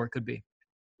in the sport could be?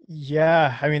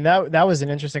 Yeah, I mean, that was an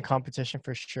interesting competition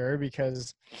for sure,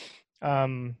 because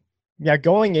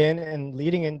going in and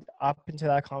leading up into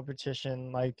that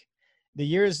competition, like the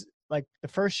years, like the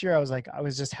first year, I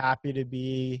was just happy to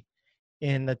be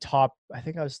in the top. I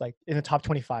think I was like in the top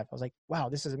 25. I was like, wow,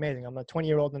 this is amazing. I'm a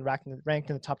 20-year-old and ranked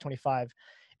in the top 25.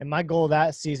 And my goal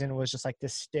that season was just like to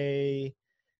stay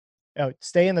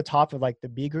in the top of like the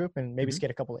B group, and maybe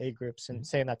skate a couple of A groups and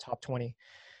stay in that top 20.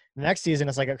 The next season,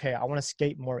 it's like, okay, I want to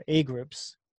skate more A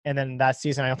groups. And then that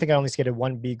season, I only skated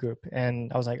one B group.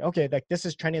 And I was like, okay, like this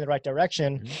is trending in the right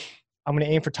direction. I'm going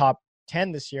to aim for top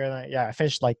 10 this year. And I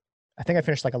finished like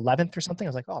 11th or something. I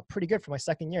was like, oh, pretty good for my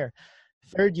second year.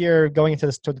 Third year going into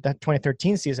that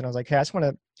 2013 season, I was like, hey, I just want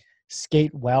to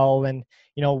skate well. And,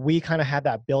 we kind of had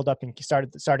that build up and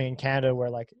starting in Canada, where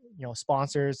like,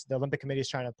 sponsors, the Olympic Committee is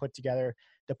trying to put together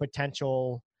the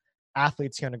potential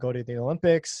athletes going to go to the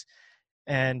Olympics.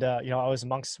 And, I was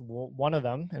amongst one of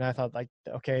them, and I thought like,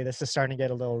 okay, this is starting to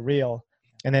get a little real.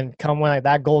 And then when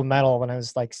that gold medal, when I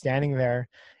was like standing there,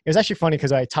 it was actually funny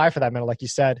because I tied for that medal, like you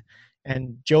said,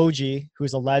 and Joji,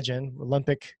 who's a legend,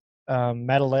 Olympic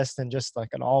medalist, and just like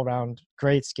an all around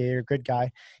great skater, good guy.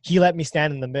 He let me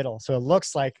stand in the middle. So it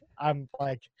looks like I'm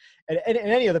like, in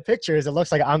any of the pictures, it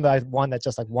looks like I'm the one that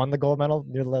just like won the gold medal.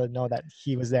 You know that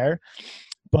he was there.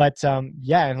 But and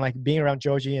like being around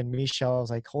Joji and Michel, I was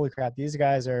like, holy crap, these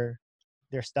guys they're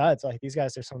studs. Like these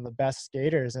guys are some of the best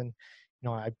skaters, and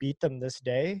I beat them this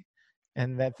day.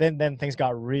 And then things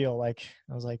got real. Like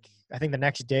I was like, I think the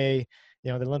next day,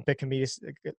 the Olympic Committee,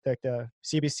 the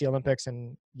CBC Olympics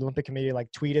and the Olympic Committee like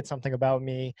tweeted something about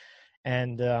me,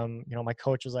 and my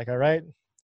coach was like, all right,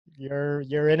 you're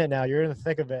in it now. You're in the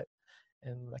thick of it.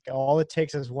 And like all it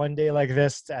takes is one day like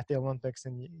this at the Olympics,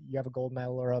 and you have a gold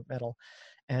medal or a medal.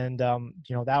 And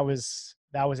that was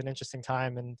an interesting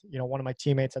time. And one of my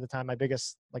teammates at the time, my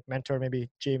biggest like mentor, maybe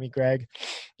Jamie Gregg,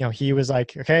 he was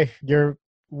like, okay,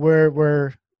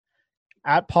 we're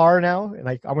at par now. And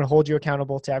like, I'm going to hold you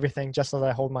accountable to everything just as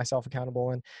I hold myself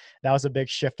accountable. And that was a big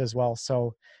shift as well.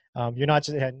 So you're not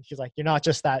just, and he's like, you're not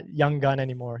just that young gun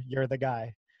anymore. You're the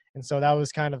guy. And so that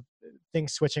was kind of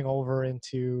things switching over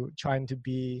into trying to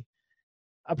be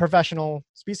a professional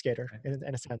speed skater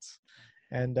in a sense.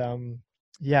 And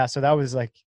yeah, so that was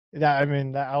like that. I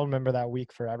mean, I'll remember that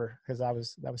week forever because that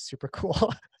was super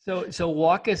cool. So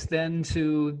walk us then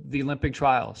to the Olympic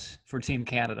trials for Team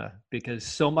Canada, because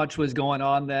so much was going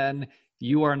on then.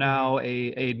 You are now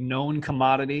a known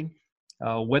commodity.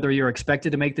 Whether you're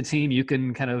expected to make the team, you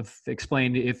can kind of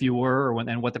explain if you were or when,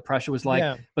 and what the pressure was like.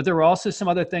 Yeah. But there were also some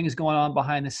other things going on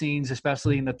behind the scenes,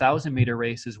 especially in the 1,000-meter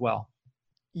race as well.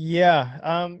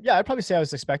 Yeah. Yeah, I'd probably say I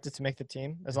was expected to make the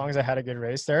team as long as I had a good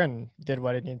race there and did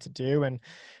what I needed to do. And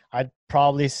I'd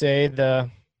probably say the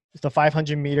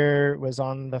 500 meter was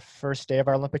on the first day of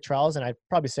our Olympic trials. And I'd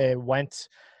probably say it went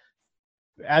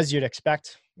as you'd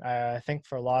expect. I think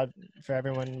for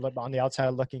everyone on the outside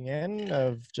looking in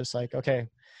of just like, okay,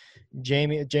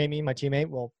 Jamie, my teammate,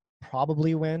 will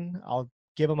probably win. I'll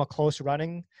give him a close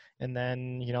running. And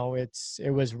then,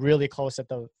 it was really close at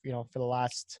the, for the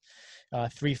last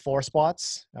 3-4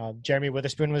 spots. Jeremy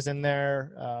Witherspoon was in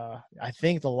there. I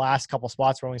think the last couple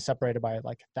spots were only separated by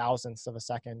like thousandths of a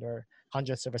second or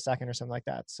hundredths of a second or something like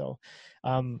that. So,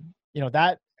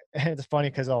 that, it's funny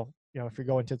because if we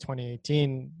go into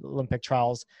 2018 Olympic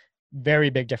trials, very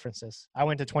big differences. I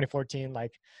went to 2014,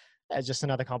 like, it's just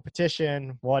another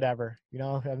competition, whatever,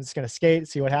 I'm just going to skate,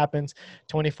 see what happens.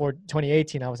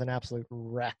 2018, I was an absolute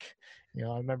wreck.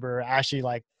 I remember Ashley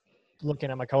like looking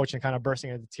at my coach and kind of bursting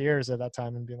into tears at that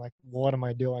time and being like, what am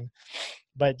I doing?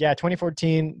 But yeah,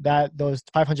 2014, those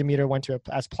 500 meter went to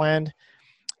as planned.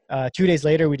 2 days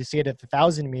later, we just skated at the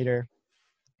 1,000 meter.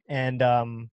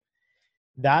 And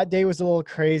that day was a little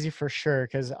crazy for sure,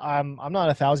 because I'm not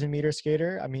a 1,000 meter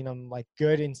skater. I mean, I'm like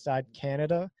good inside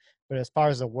Canada, but as far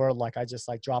as the world, like I just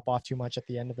like drop off too much at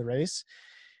the end of the race.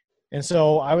 And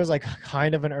so I was like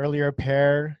kind of an earlier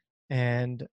pair.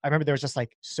 And I remember there was just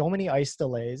like so many ice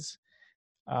delays,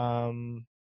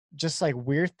 just like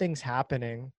weird things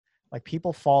happening, like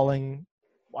people falling,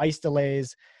 ice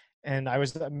delays. And I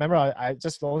just,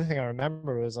 the only thing I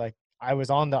remember was like, I was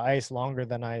on the ice longer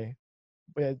than I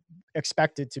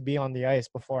expected to be on the ice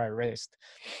before I raced.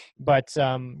 But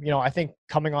I think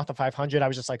coming off the 500, I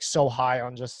was just like so high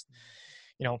on just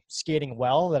skating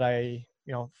well that I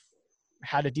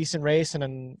had a decent race. And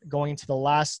then going into the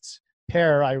last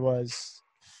pair, I was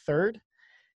third.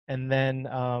 And then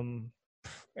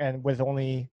and with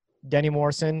only Denny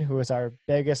Morrison, who is our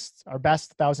best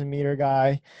 1,000 meter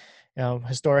guy,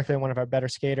 historically one of our better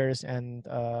skaters, and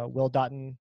Will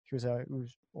Dutton, who's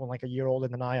like a year older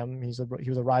than I am. He was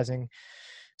a rising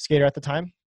skater at the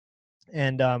time.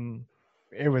 And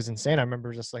it was insane. I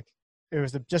remember just like, it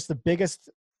was just the biggest,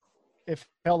 it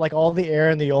felt like all the air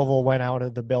in the oval went out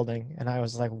of the building. And I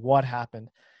was like, what happened?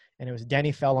 And it was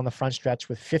Denny fell on the front stretch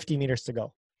with 50 meters to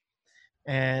go.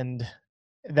 And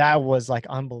that was like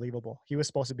unbelievable. He was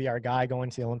supposed to be our guy going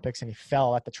to the Olympics, and he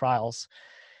fell at the trials.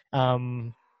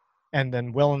 And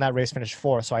then Will in that race finished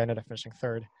fourth. So I ended up finishing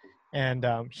third. And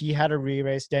he had a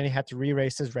re-race. Danny had to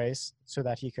re-race his race so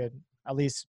that he could at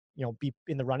least, be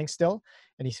in the running still.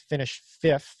 And he finished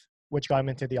fifth, which got him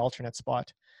into the alternate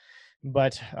spot.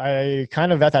 But I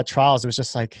kind of at that trials, it was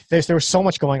just like there was so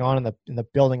much going on in the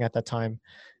building at that time.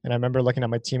 And I remember looking at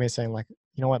my teammates saying like,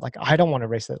 you know what, like I don't want to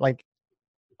race it. Like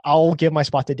I'll give my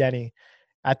spot to Denny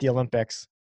at the Olympics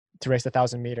to race the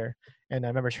 1,000 meter. And I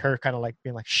remember her kind of like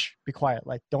being like, shh, be quiet.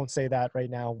 Like, don't say that right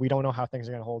now. We don't know how things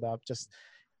are going to hold up. Just,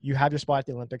 you have your spot at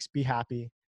the Olympics, be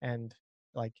happy. And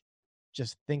like,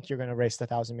 just think you're going to race the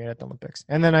 1,000 meter at the Olympics.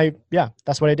 And then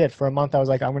that's what I did for a month. I was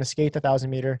like, I'm going to skate the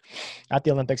 1,000 meter at the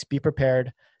Olympics, be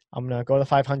prepared. I'm going to go to the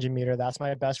 500 meter. That's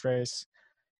my best race.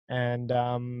 And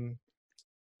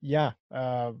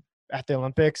at the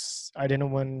Olympics, I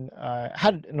didn't win.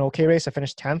 Had an okay race. I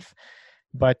finished 10th,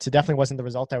 but it definitely wasn't the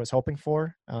result I was hoping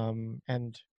for.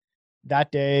 And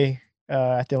that day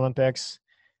at the Olympics,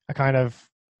 I kind of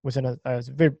was in a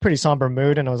pretty somber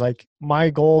mood. And I was like,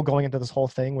 my goal going into this whole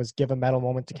thing was give a medal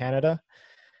moment to Canada.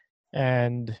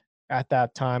 And at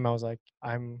that time, I was like,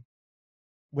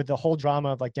 with the whole drama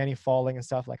of like Denny falling and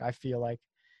stuff, like I feel like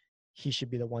he should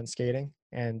be the one skating.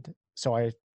 And so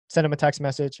I sent him a text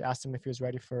message, asked him if he was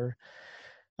ready for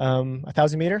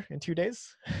 1,000 meter in 2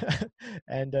 days.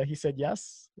 And he said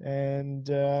yes. And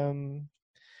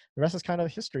the rest is kind of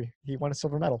history. He won a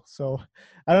silver medal. So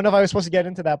I don't know if I was supposed to get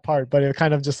into that part, but it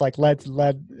kind of just like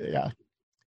snowballed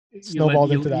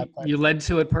into that part. You led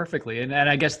to it perfectly. And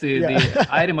I guess the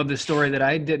item of the story that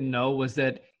I didn't know was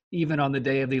that even on the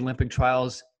day of the Olympic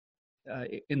trials,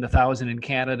 in the 1,000 in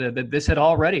Canada, that this had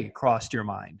already crossed your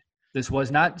mind. This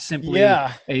was not simply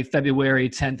Yeah. a February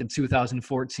 10th of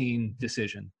 2014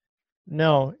 decision.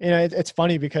 No, it's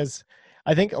funny because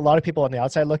I think a lot of people on the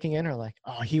outside looking in are like,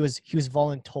 oh, he was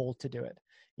voluntold to do it.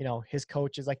 His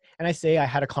coach is like, and I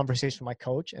had a conversation with my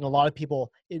coach, and a lot of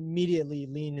people immediately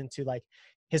lean into like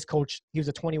his coach. He was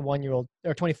a 21-year-old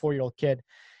or 24-year-old kid,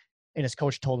 and his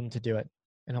coach told him to do it.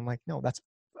 And I'm like, no, that's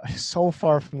so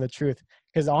far from the truth.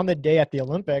 Because on the day at the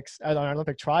Olympics, on our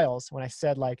Olympic trials, when I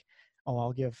said like, oh,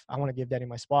 I want to give Denny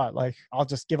my spot. Like, I'll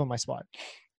just give him my spot.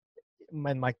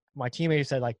 My teammate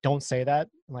said like, don't say that,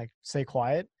 like stay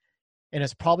quiet. And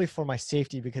it's probably for my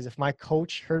safety, because if my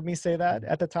coach heard me say that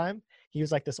at the time, he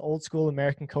was like this old school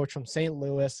American coach from St.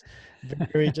 Louis,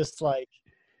 very just like,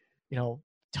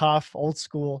 tough, old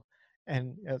school.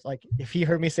 And it was like, if he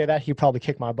heard me say that, he'd probably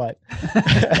kick my butt.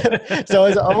 So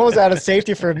it's almost out of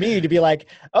safety for me to be like,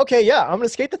 okay, yeah, I'm going to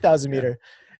skate the 1,000 meter.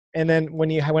 And then when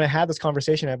I had this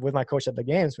conversation with my coach at the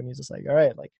games, when he's just like, all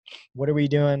right, like, what are we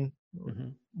doing? Mm-hmm.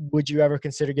 Would you ever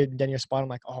consider giving Denny your spot? I'm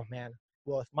like, oh man,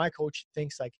 well, if my coach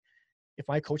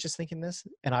is thinking this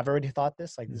and I've already thought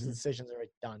this, like, this decision's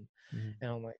already done. Mm-hmm.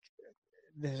 And I'm like,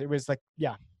 it was like,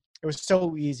 yeah, it was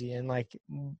so easy. And like,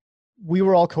 we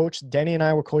were all coached. Denny and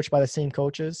I were coached by the same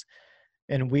coaches,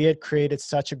 and we had created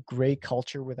such a great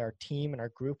culture with our team and our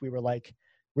group. We were like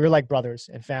brothers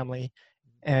and family,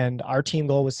 and our team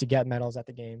goal was to get medals at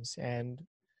the games, and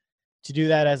to do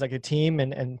that as like a team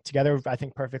and together, I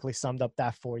think perfectly summed up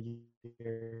that 4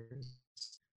 years.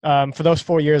 For those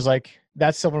 4 years, like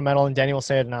that silver medal, and Denny will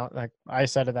say it now, like I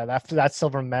said it, that after that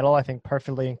silver medal, I think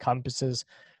perfectly encompasses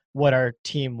what our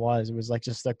team was. It was like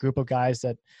just a group of guys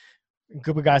and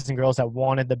girls that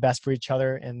wanted the best for each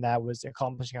other, and that was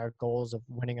accomplishing our goals of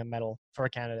winning a medal for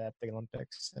Canada at the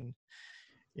Olympics. And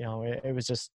it was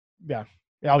just, yeah,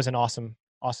 that was an awesome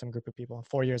group of people.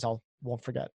 4 years I won't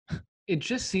forget. It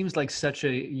just seems like such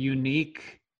a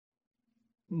unique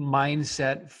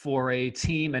mindset for a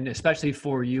team, and especially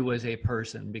for you as a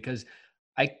person, because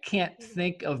I can't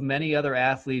think of many other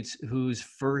athletes whose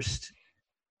first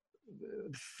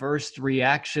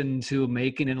reaction to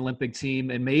making an Olympic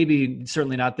team, and maybe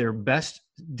certainly not their best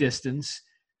distance,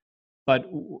 but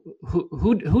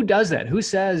who does that? Who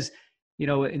says,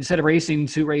 instead of racing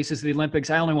 2 races to the Olympics,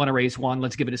 I only want to race 1.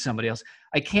 Let's give it to somebody else.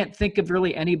 I can't think of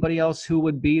really anybody else who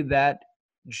would be that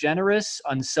generous,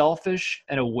 unselfish,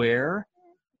 and aware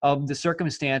of the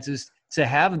circumstances to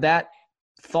have that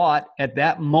thought at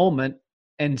that moment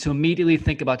and to immediately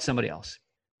think about somebody else.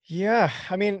 Yeah.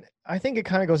 I mean, I think it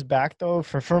kind of goes back though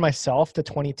for myself to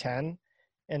 2010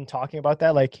 and talking about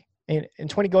that, like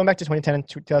going back to 2010 and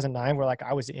 2009, where like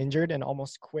I was injured and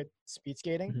almost quit speed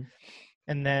skating. Mm-hmm.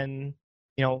 And then,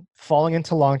 falling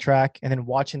into long track and then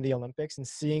watching the Olympics and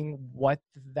seeing what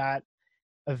that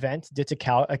event did to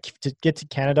get to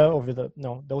Canada over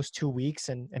those 2 weeks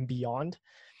and beyond.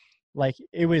 Like,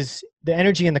 it was, the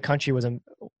energy in the country was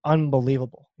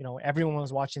unbelievable. Everyone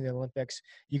was watching the Olympics.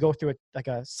 You go through a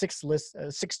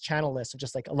 6-channel list of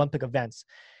just like Olympic events.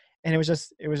 And it was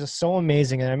just so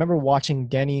amazing. And I remember watching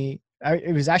Denny,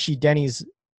 it was actually Denny's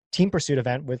team pursuit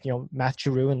event with,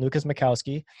 Matthew Giroux and Lucas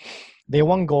Mikowski. They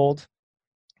won gold.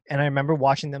 And I remember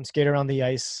watching them skate around the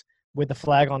ice with the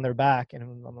flag on their back. And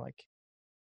I'm like,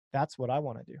 that's what I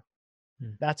want to do.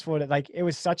 That's what it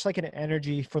was such like an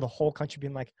energy for the whole country,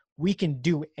 being like, we can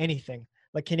do anything.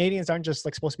 Like, Canadians aren't just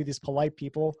like supposed to be these polite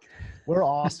people. We're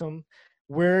awesome.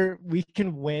 We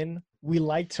can win. We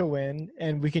like to win,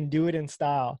 and we can do it in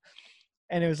style.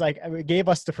 And it was like, it gave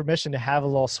us the permission to have a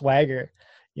little swagger,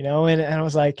 and I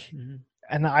was like, mm-hmm.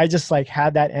 And I just like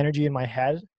had that energy in my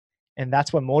head, and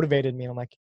that's what motivated me. I'm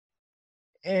like,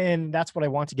 and that's what I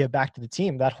want to give back to the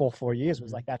team. That whole 4 years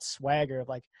was like that swagger of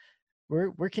like,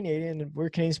 we're Canadian, and we're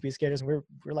Canadian speed skaters, and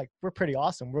we're pretty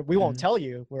awesome. We won't tell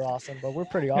you we're awesome, but we're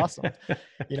pretty awesome,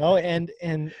 and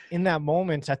in that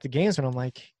moment at the games when I'm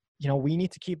like, we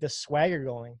need to keep this swagger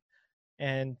going,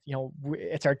 and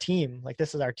it's our team. Like,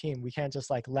 this is our team. We can't just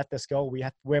like let this go. We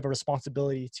have a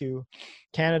responsibility to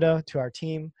Canada, to our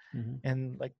team. Mm-hmm.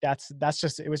 And like,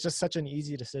 it was just such an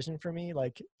easy decision for me.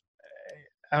 Like,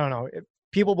 I don't know,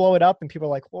 people blow it up and people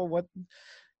are like, well, what,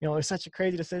 it's such a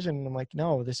crazy decision. And I'm like,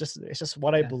 no, it's just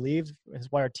what I believed.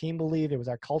 It's what our team believed. It was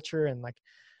our culture. And like,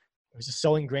 it was just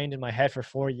so ingrained in my head for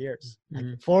 4 years.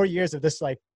 Mm-hmm. Like, 4 years of this,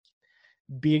 like,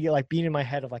 being in my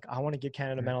head of like, I want to give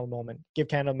Canada a medal moment, give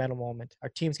Canada a medal moment. Our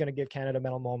team's going to give Canada a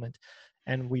medal moment.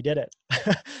 And we did it.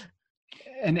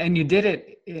 and you did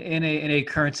it in a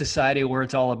current society where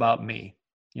it's all about me.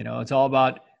 It's all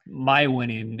about my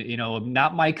winning,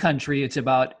 not my country. It's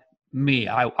about me.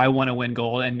 I want to win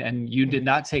gold. And you did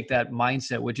not take that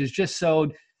mindset, which is just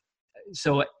so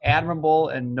admirable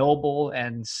and noble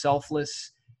and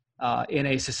selfless in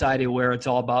a society where it's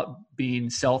all about being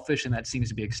selfish, and that seems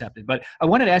to be accepted. But I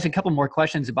wanted to ask a couple more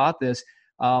questions about this.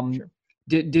 Sure.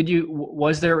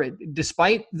 Was there,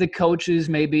 despite the coaches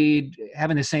maybe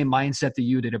having the same mindset that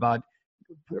you did about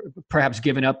perhaps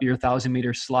giving up your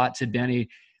 1,000-meter slot to Denny,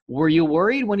 were you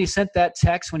worried when you sent that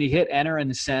text, when you hit enter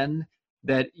and send,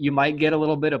 that you might get a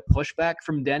little bit of pushback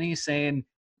from Denny saying,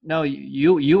 no,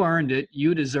 you earned it,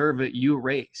 you deserve it, you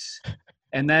race?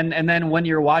 And then when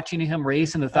you're watching him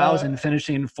race in the 1,000,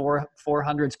 finishing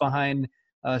 400s behind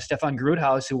Stefan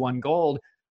Grudhaus, who won gold,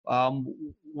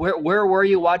 where were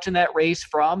you watching that race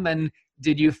from? And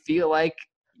did you feel like,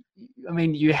 I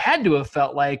mean, you had to have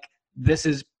felt like this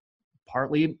is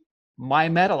partly my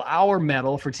medal, our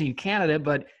medal for Team Canada,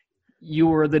 but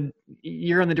you're in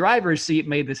the driver's seat,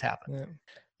 made this happen.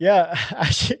 Yeah.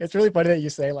 Actually, it's really funny that you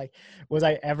say, like, was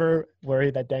I ever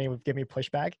worried that Denny would give me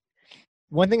pushback?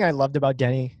 One thing I loved about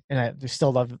Denny, and I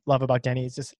still love about Denny,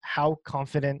 is just how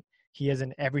confident he is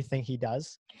in everything he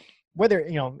does. Whether,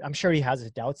 I'm sure he has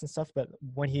his doubts and stuff, but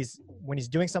when he's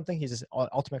doing something, he's just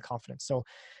ultimate confidence. So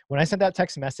when I sent that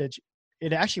text message,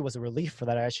 it actually was a relief for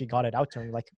that. I actually got it out to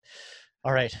him, like,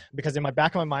 all right, because in my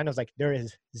back of my mind, I was like, there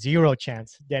is zero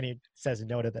chance Denny says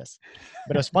no to this.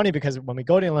 But it was funny because when we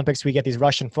go to the Olympics, we get these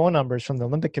Russian phone numbers from the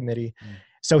Olympic Committee.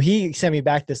 So he sent me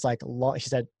back this he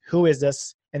said, who is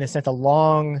this? And then sent a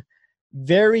long,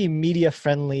 very media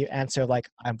friendly answer. Like,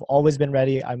 I've always been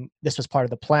ready. This was part of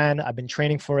the plan. I've been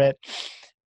training for it.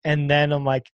 And then I'm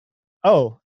like,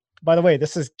 oh, by the way,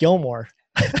 this is Gilmore.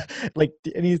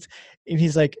 And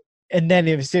he's like, and then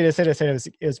it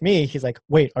was me. He's like,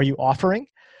 wait, are you offering?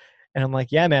 And I'm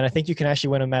like, yeah, man, I think you can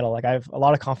actually win a medal. Like, I have a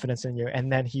lot of confidence in you. And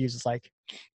then he was like,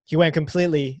 he went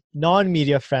completely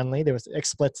non-media friendly. There was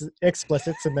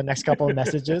explicits in the next couple of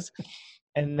messages.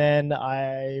 And then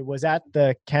I was at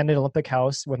the Canada Olympic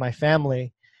House with my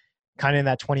family, kind of in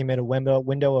that 20-minute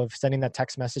window of sending that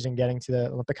text message and getting to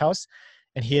the Olympic House.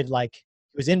 And he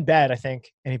was in bed, I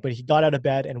think, but he got out of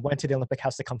bed and went to the Olympic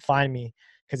House to come find me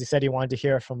because he said he wanted to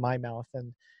hear it from my mouth.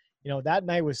 And, that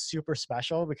night was super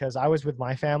special because I was with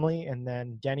my family, and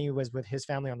then Denny was with his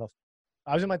family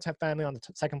I was with my family on the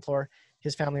second floor.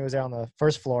 His family was there on the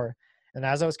first floor. And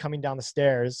as I was coming down the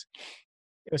stairs,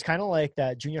 it was kind of like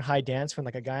that junior high dance when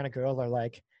like a guy and a girl are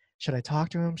like, should I talk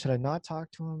to him? Should I not talk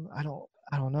to him? I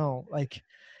don't know. Like,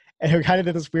 and we kind of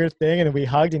did this weird thing, and then we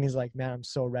hugged, and he's like, man, I'm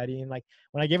so ready. And like,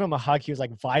 when I gave him a hug, he was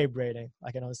like vibrating.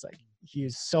 Like, and I was like, he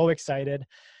was so excited.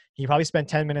 He probably spent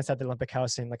 10 minutes at the Olympic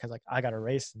House, and like, I was like, I got a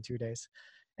race in 2 days.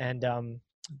 And,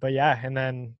 but yeah. And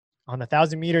then on the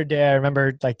 1,000-meter day, I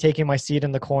remember like taking my seat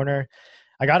in the corner.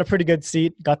 I got a pretty good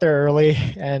seat, got there early.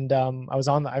 And, I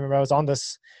remember I was on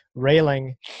this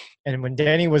railing, and when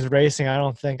Denny was racing, I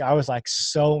was like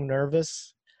so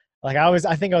nervous. Like,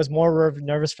 I think I was more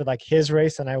nervous for like his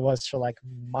race than I was for like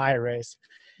my race.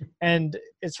 And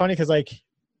it's funny because like,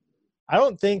 I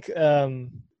don't think,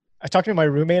 I talked to my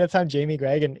roommate at the time, Jamie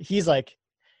Gregg, and he's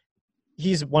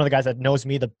one of the guys that knows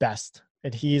me the best.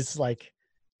 And he's like,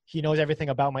 he knows everything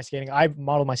about my skating. I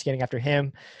modeled my skating after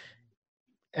him.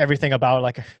 Everything about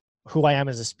like who I am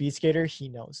as a speed skater, he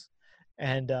knows.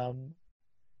 And,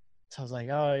 so I was like,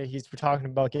 oh, we're talking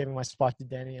about giving my spot to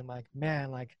Denny. I'm like, man,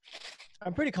 like,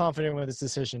 I'm pretty confident with this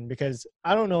decision because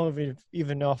I don't know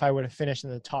if I would have finished in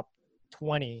the top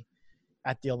 20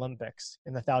 at the Olympics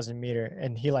in the 1,000-meter.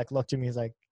 And he like looked at me, he's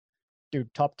like,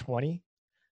 dude, top 20?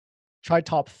 Try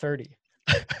top 30.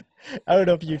 I don't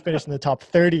know if you'd finish in the top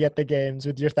 30 at the games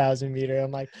with your 1,000-meter.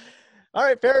 I'm like, all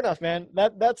right, fair enough, man.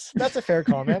 That's a fair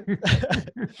comment.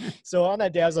 So on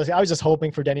that day, I was just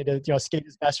hoping for Denny to skate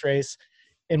his best race.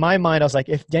 In my mind, I was like,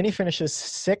 if Denny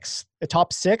finishes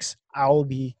top 6, I'll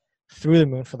be through the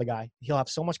moon for the guy. He'll have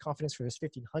so much confidence for his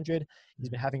 1,500. He's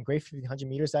been having great 1,500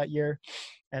 meters that year.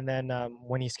 And then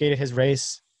when he skated his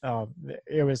race,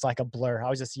 it was like a blur. I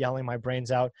was just yelling my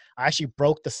brains out. I actually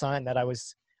broke the sign that I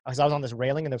was on this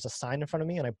railing, and there was a sign in front of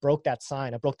me, and I broke that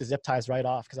sign. I broke the zip ties right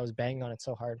off because I was banging on it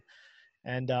so hard.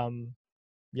 And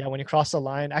when he crossed the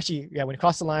line,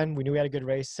 we knew we had a good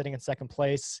race, sitting in second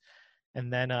place.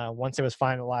 And then once it was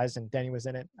finalized and Denny was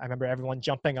in it, I remember everyone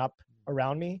jumping up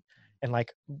around me and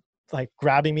like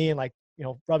grabbing me and like,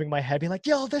 rubbing my head, being like,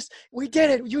 yo, we did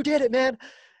it. You did it, man.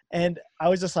 And I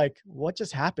was just like, what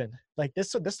just happened? Like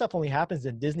this stuff only happens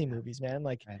in Disney movies, man.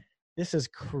 Like, This is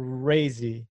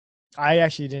crazy. I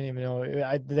actually didn't even know.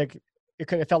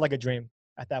 It felt like a dream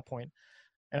at that point.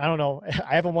 And I don't know,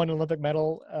 I haven't won an Olympic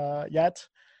medal yet.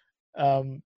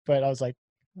 But I was like,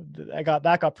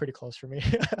 that got pretty close for me.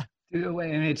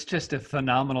 And it's just a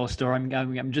phenomenal story.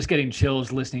 I'm just getting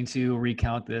chills listening to you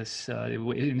recount this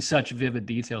in such vivid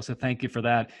detail. So thank you for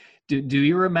that. Do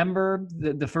you remember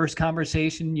the first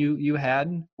conversation you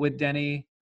had with Denny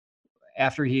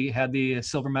after he had the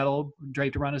silver medal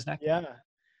draped around his neck? Yeah.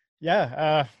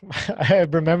 Yeah. I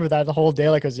remember that the whole day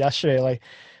like it was yesterday. Like,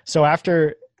 so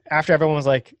after everyone was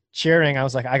like cheering, I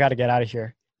was like, I got to get out of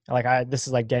here. Like this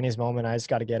is like Denny's moment. I just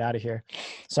got to get out of here.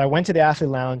 So I went to the athlete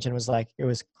lounge and it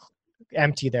was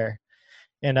empty there.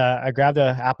 And I grabbed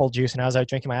a apple juice, and as I was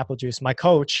drinking my apple juice, my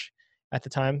coach at the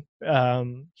time,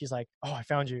 he's like, "Oh, I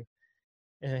found you."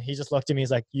 And he just looked at me.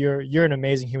 He's like, "You're an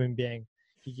amazing human being."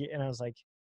 And I was like,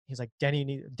 he's like,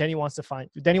 Denny wants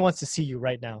to see you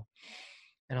right now.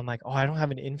 And I'm like, "Oh, I don't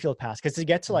have an infield pass." Because to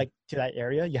get to that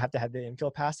area, you have to have the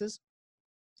infield passes.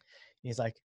 And he's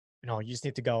like, "No, you just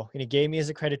need to go." And he gave me his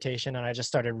accreditation, and I just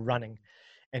started running.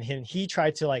 And he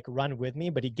tried to like run with me,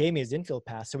 but he gave me his infield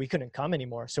pass, so he couldn't come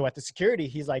anymore. So at the security,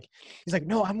 he's like,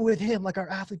 "No, I'm with him. Like our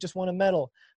athlete just won a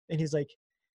medal." And he's like,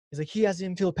 "He has the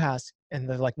infield pass." And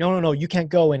they're like, "No, you can't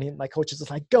go." And my coach is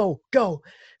just like, "Go."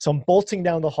 So I'm bolting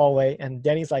down the hallway, and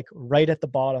Denny's like right at the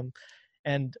bottom.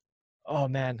 And oh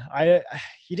man,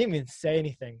 he didn't even say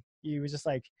anything. He was just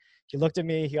like, he looked at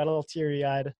me, he got a little teary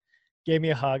eyed, gave me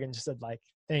a hug, and just said like,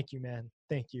 "Thank you, man.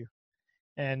 Thank you."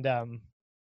 And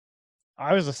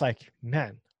I was just like,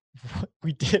 man,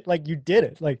 we did, like, you did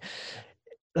it.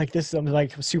 Like this, I'm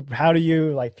like super proud of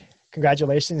you. Like,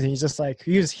 congratulations. And he's just like,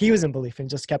 he was in belief and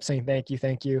just kept saying,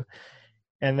 thank you.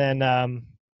 And then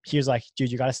he was like,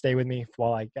 dude, you got to stay with me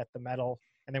while I get the medal.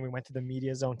 And then we went to the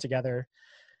media zone together.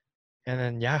 And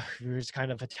then, yeah, we were just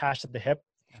kind of attached at the hip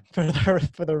for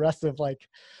the rest of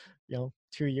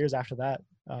 2 years after that.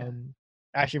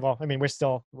 Actually, well, I mean, we're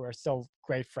still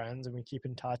great friends, and we keep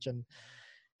in touch. And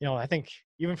I think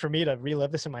even for me to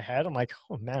relive this in my head, I'm like,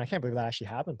 oh man, I can't believe that actually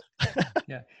happened.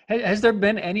 Yeah. Has there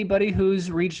been anybody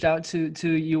who's reached out to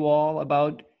you all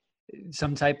about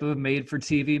some type of made for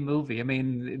TV movie? I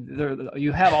mean,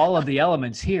 you have all of the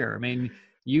elements here. I mean,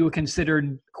 you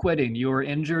considered quitting, you were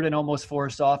injured and almost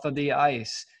forced off of the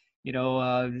ice.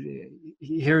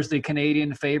 Here's the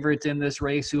Canadian favorite in this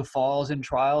race who falls in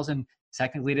trials and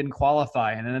technically didn't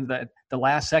qualify. And then the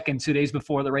last second, 2 days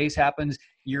before the race happens,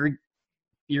 you're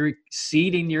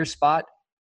ceding your spot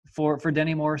for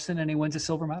Denny Morrison, and he wins a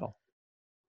silver medal.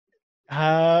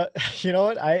 You know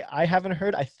what? I haven't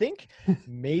heard. I think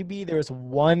maybe there was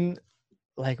one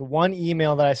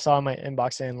email that I saw in my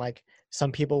inbox saying like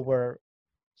some people were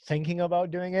thinking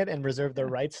about doing it and reserved their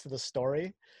rights to the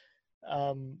story.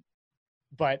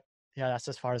 But yeah, that's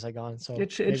as far as I gone. So it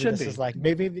should this be. is like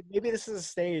maybe this is a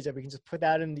stage that we can just put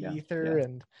that in the ether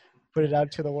and put it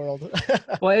out to the world.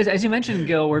 Well, as you mentioned,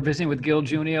 Gil, we're visiting with Gil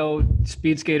Junio,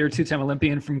 speed skater, two-time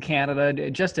Olympian from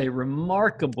Canada. Just a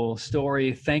remarkable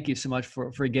story. Thank you so much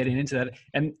for getting into that.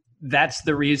 And that's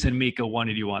the reason Mika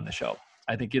wanted you on the show.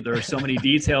 I think there are so many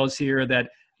details here that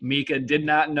Mika did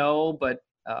not know, but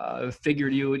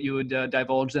figured you would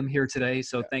divulge them here today.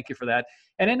 So thank you for that.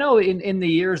 And I know in the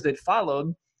years that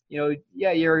followed,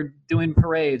 you're doing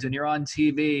parades and you're on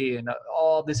TV and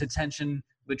all this attention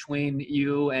between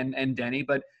you and Denny,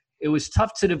 but it was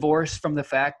tough to divorce from the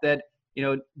fact that,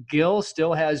 Gil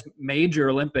still has major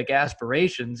Olympic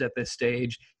aspirations at this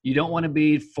stage. You don't want to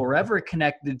be forever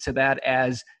connected to that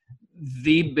as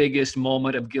the biggest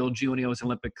moment of Gil Junio's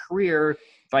Olympic career,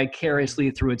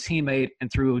 vicariously through a teammate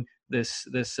and through this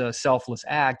selfless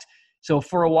act. So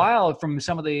for a while, from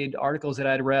some of the articles that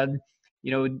I'd read,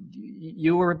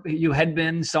 you had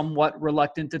been somewhat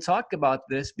reluctant to talk about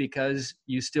this because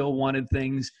you still wanted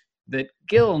things that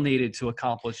Gil needed to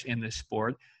accomplish in this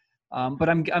sport. But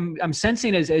I'm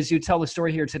sensing as you tell the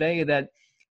story here today that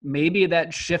maybe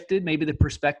that shifted, maybe the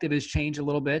perspective has changed a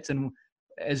little bit. And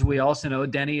as we also know,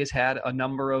 Denny has had a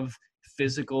number of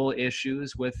physical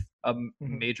issues with a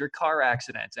major car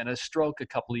accident and a stroke a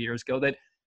couple of years ago that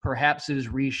perhaps has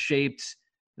reshaped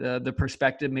the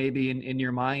perspective maybe in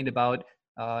your mind about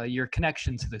your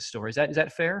connection to this story. Is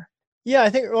that fair? Yeah, I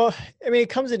think, well, I mean, it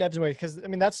comes in ebbs and flows because, I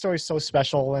mean, that story is so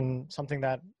special and something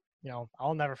that,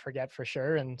 I'll never forget for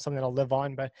sure and something that'll live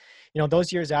on. But,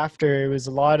 those years after, it was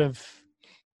a lot of,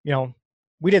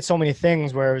 we did so many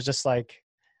things where it was just like,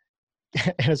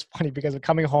 it was funny because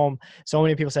coming home, so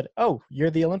many people said, "Oh,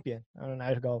 you're the Olympian." And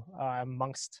I'd go, "I'm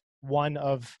amongst one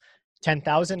of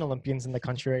 10,000 Olympians in the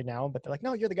country right now," but they're like,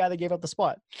 "No, you're the guy that gave up the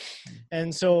spot."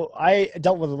 And so I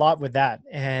dealt with a lot with that.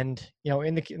 And,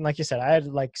 like you said,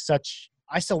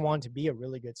 I still wanted to be a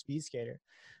really good speed skater.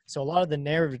 So a lot of the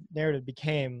narrative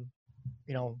became,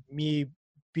 me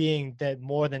being that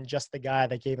more than just the guy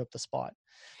that gave up the spot.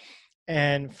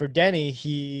 And for Denny,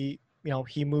 he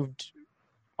moved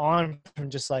on from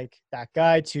just like that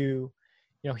guy to,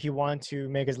 he wanted to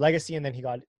make his legacy, and then he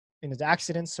got in his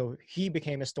accident. So he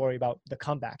became a story about the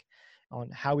comeback on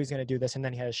how he's going to do this. And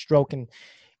then he had a stroke. And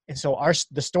so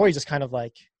the story just kind of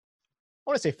like, I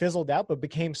want to say fizzled out, but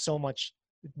became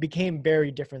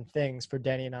very different things for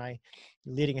Denny and I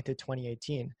leading into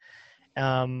 2018.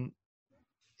 And,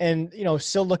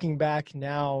 still looking back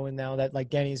now, and now that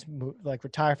like Denny's like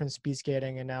retired from speed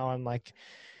skating, and now I'm like,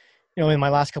 in my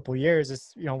last couple of years,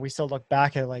 it's, we still look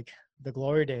back at like the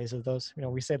glory days of those,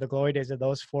 we say the glory days of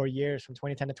those 4 years from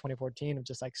 2010 to 2014 of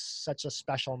just like such a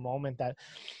special moment that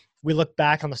we look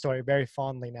back on the story very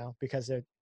fondly now, because it,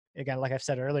 again, like I've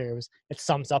said earlier, it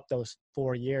sums up those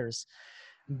 4 years.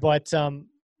 But,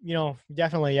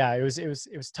 definitely, yeah, it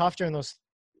was tough during those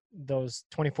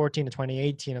 2014 to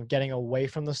 2018 of getting away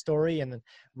from the story and then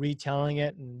retelling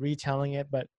it.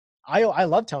 But I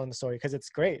love telling the story because it's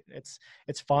great. It's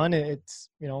fun. It's,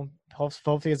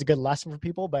 hopefully it's a good lesson for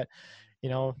people, but,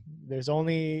 there's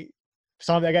only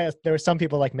some, I guess there were some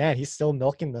people like, man, he's still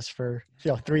milking this for,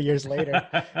 3 years later.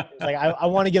 It's like, I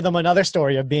want to give them another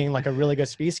story of being like a really good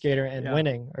speed skater and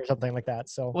winning or something like that.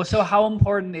 So, well, so how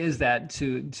important is that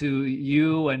to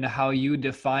you, and how you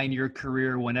define your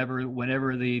career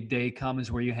whenever the day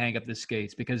comes where you hang up the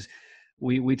skates? Because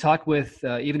we talked with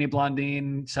Evgeny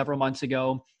Blondin several months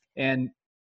ago, and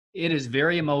it is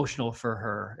very emotional for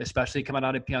her, especially coming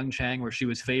out of Pyeongchang, where she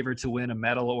was favored to win a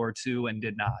medal or two and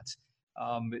did not.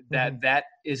 That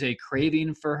is a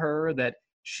craving for her, that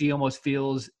she almost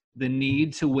feels the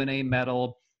need to win a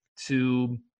medal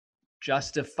to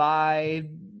justify,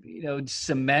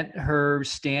 cement her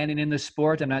standing in the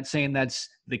sport. I'm not saying that's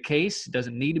the case. It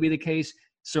doesn't need to be the case.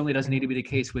 Certainly doesn't need to be the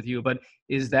case with you. But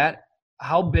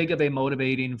how big of a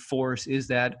motivating force is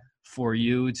that for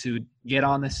you to get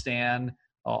on the stand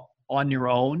on your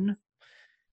own?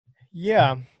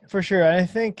 Yeah, for sure. I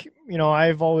think,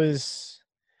 I've always,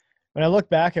 when I look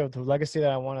back at the legacy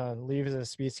that I want to leave as a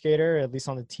speed skater, at least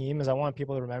on the team, is I want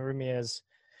people to remember me as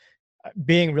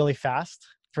being really fast,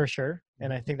 for sure.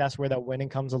 And I think that's where that winning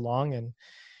comes along. And,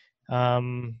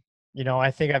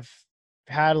 I think I've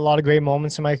had a lot of great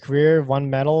moments in my career, won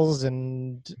medals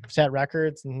and set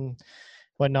records and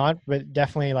whatnot, but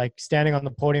definitely like standing on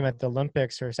the podium at the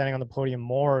Olympics or standing on the podium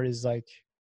more is like,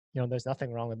 there's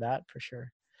nothing wrong with that, for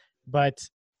sure. But,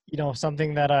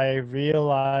 something that I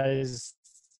realized,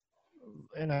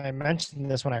 and I mentioned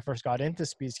this when I first got into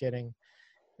speed skating,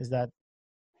 is that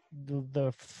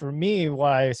for me,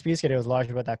 why speed skating was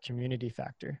largely about that community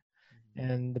factor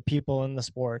and the people in the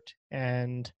sport.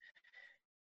 And,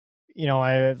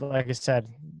 like I said,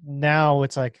 now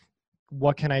it's like,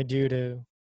 what can I do to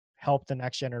help the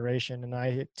next generation? And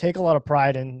I take a lot of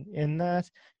pride in that,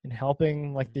 in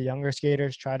helping like the younger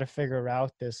skaters try to figure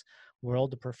out this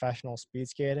world of professional speed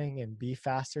skating and be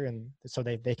faster, and so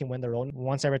they can win their own.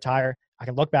 Once I retire, I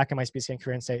can look back at my speed skating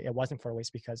career and say it wasn't for a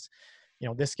waste, because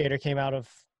this skater came out of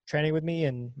training with me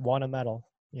and won a medal,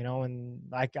 and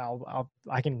I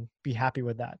can be happy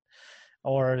with that.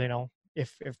 Or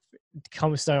if it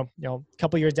comes to a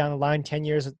couple years down the line, 10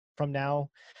 years from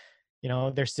now,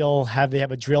 they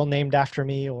have a drill named after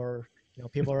me, or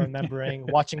people are remembering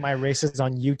watching my races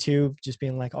on YouTube, just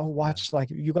being like, oh,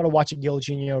 you got to watch a Gil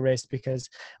Eugenio race because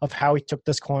of how he took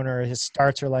this corner. His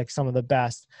starts are like some of the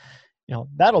best.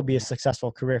 That'll be a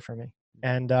successful career for me.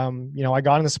 And, I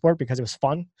got in the sport because it was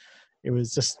fun. It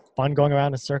was just fun going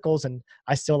around in circles. And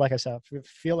I still, like I said,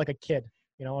 feel like a kid.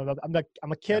 I'm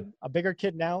a kid, a bigger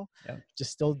kid now,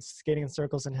 just still skating in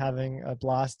circles and having a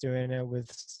blast doing it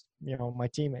with, my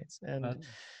teammates. And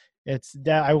it's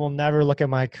that I will never look at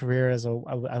my career as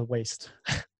a waste.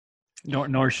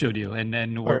 Nor should you.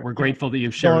 And we're grateful that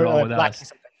you've shared it all with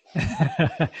us.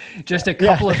 Just a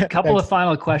couple of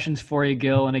final questions for you,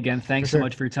 Gil. And again, thanks so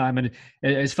much for your time. And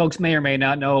as folks may or may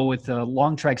not know, with the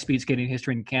long track speed skating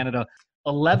history in Canada,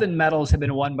 11 medals have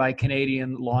been won by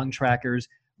Canadian long trackers.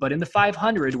 But in the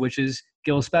 500, which is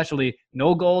Gil's specialty,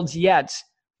 no golds yet,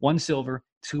 1 silver,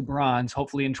 2 bronze.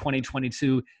 Hopefully in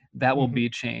 2022, that will be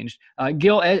changed.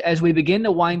 Gil, as we begin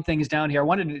to wind things down here, I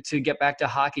wanted to get back to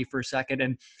hockey for a second,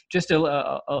 and just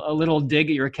a little dig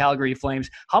at your Calgary Flames.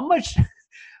 How much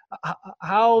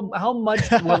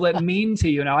will it mean to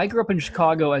you? Now, I grew up in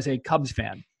Chicago as a Cubs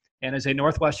fan and as a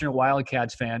Northwestern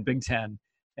Wildcats fan, Big Ten.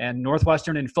 And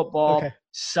Northwestern in football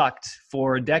sucked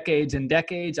for decades and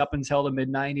decades, up until the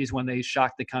mid-'90s when they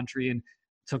shocked the country and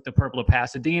took the purple to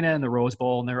Pasadena and the Rose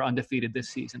Bowl, and they're undefeated this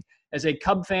season. As a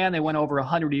Cub fan, they went over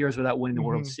 100 years without winning the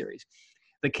World Series.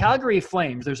 The Calgary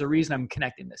Flames, there's a reason I'm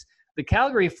connecting this. The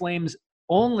Calgary Flames'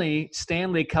 only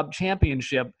Stanley Cup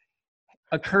championship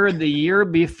occurred the year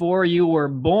before you were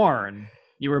born.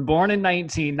 You were born in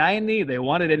 1990. They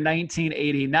won it in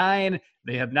 1989.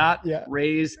 They have not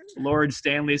raised Lord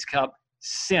Stanley's Cup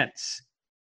since.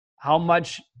 How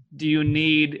much do you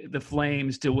need the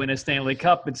Flames to win a Stanley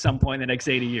Cup at some point in the next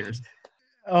 80 years?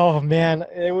 Oh man,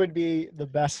 it would be the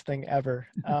best thing ever.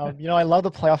 I love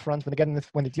the playoff runs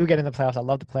when they do get in the playoffs. I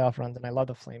love the playoff runs, and I love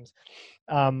the Flames.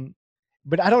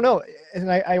 But I don't know,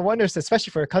 and I wonder, especially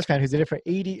for a Cubs fan who did it for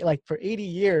 80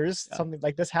 years, something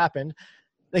like this happened.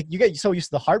 Like you get so used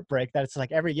to the heartbreak that it's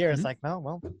like every year it's like,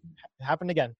 well, happen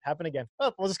again.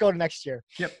 Oh, we'll just go to next year.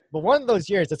 Yep. But one of those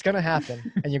years it's going to happen,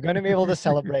 and you're going to be able to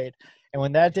celebrate. And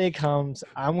when that day comes,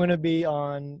 I'm going to be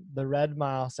on the Red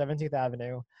Mile, 17th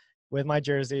Avenue, with my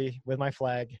jersey, with my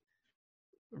flag,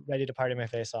 ready to party my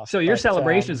face off. So your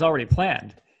celebration is already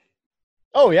planned.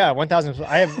 Oh yeah, 1,000.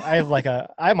 I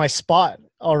have my spot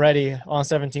already on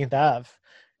 17th Ave,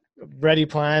 ready,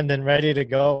 planned, and ready to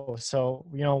go. So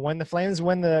when the Flames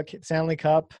win the Stanley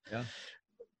Cup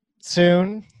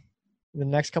soon, the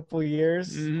next couple of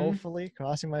years, hopefully,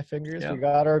 crossing my fingers, we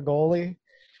got our goalie,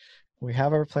 we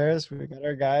have our players, we got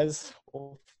our guys.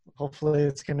 Hopefully,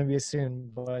 it's going to be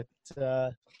soon, but.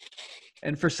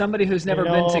 And for somebody who's never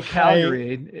been to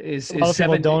Calgary, a lot of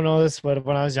people don't know this, but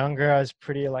when I was younger, I was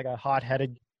pretty like a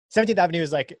hot-headed. 17th Avenue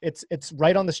is like it's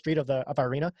right on the street of our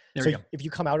arena. So if you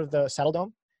come out of the Saddle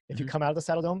Dome,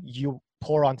 you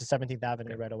pour onto 17th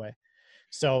Avenue right away.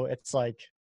 So it's like,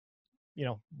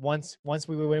 once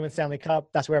we win with Stanley Cup,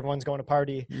 that's where everyone's going to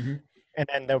party, and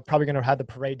then they're probably going to have the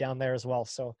parade down there as well.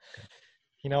 So,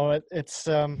 it's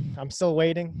I'm still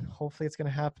waiting. Hopefully, it's going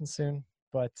to happen soon.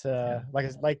 But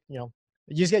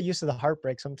you just get used to the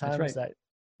heartbreak sometimes. That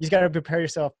you just got to prepare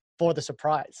yourself for the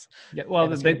surprise. Yeah, well,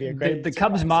 the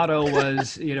Cubs motto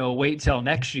was, wait till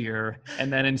next year,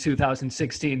 and then in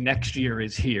 2016, next year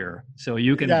is here. So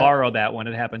you can borrow that when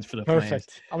it happens for the Flames.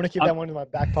 Perfect. I'm gonna keep that one in my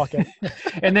back pocket.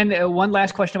 And then one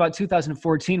last question about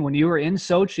 2014, when you were in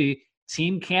Sochi,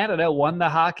 Team Canada won the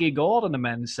hockey gold on the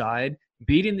men's side,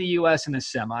 beating the U.S. in the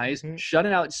semis,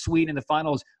 shutting out Sweden in the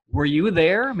finals. Were you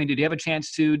there? I mean, did you have a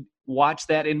chance to watch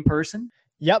that in person?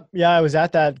 Yep. Yeah, I was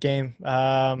at that game.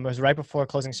 It was right before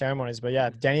closing ceremonies. But yeah,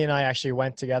 Denny and I actually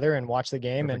went together and watched the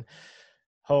game. Perfect. And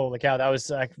holy cow, that was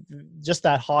like just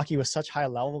that hockey was such high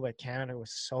level, but Canada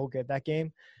was so good that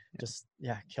game. Just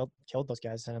killed those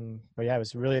guys. But yeah,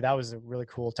 that was a really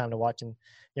cool time to watch, and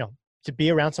to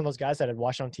be around some of those guys that had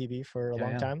watched on TV for a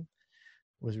long time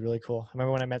was really cool. I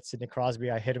remember when I met Sidney Crosby,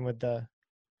 I hit him with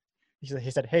he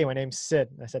said, "Hey, my name's Sid."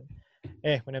 And I said,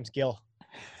 "Hey, my name's Gil.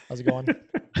 How's it going?"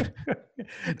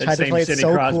 That same Sidney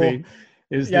Crosby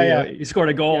cool. He scored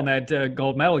a goal in that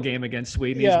gold medal game against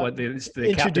Sweden. He's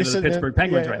the captain of the Pittsburgh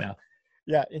Penguins right now.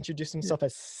 Yeah, introduced himself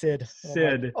as Sid.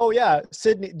 Sid. Like, oh yeah,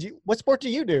 Sydney. What sport do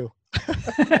you do?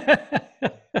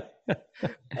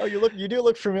 Oh, you do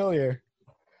look familiar.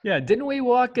 Yeah, didn't we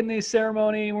walk in the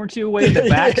ceremony? Weren't you way in the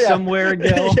back somewhere,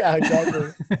 Gil? Yeah,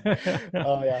 exactly.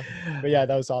 Oh, yeah. But yeah,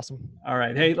 that was awesome. All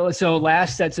right. Hey, so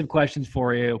last sets of questions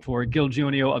for you for Gil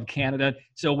Junio of Canada.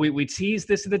 So we teased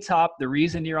this at the top. The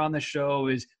reason you're on the show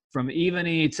is from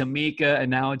Evany to Mika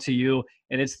and now to you.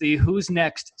 And it's the Who's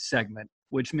Next segment,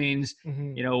 which means,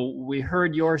 we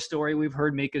heard your story. We've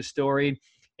heard Mika's story.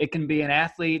 It can be an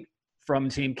athlete from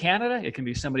Team Canada. It can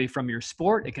be somebody from your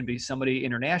sport. It can be somebody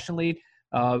internationally.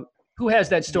 Who has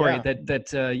that story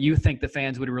that you think the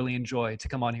fans would really enjoy to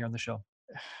come on here on the show?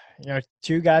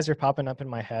 Two guys are popping up in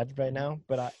my head right now,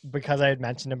 but because I had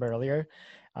mentioned him earlier,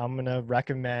 I'm going to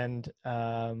recommend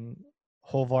Håvard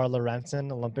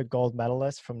Lorentzen, Olympic gold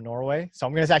medalist from Norway. So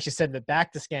I'm going to actually send it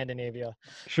back to Scandinavia.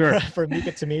 Sure. For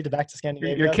Mika to me, back to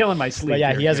Scandinavia. You're killing my sleep. But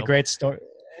yeah, he has Gil. a great story.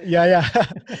 Yeah.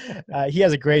 He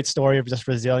has a great story of just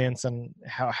resilience and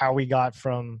how we got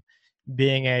from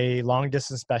being a long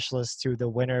distance specialist to the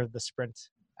winner of the sprint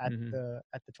at the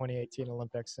 2018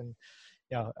 Olympics. And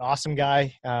awesome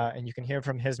guy, and you can hear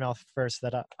from his mouth first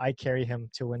that I carry him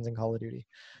to wins in Call of Duty.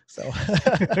 So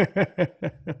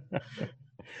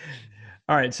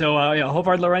all right, so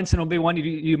Håvard Lorentzen will be one.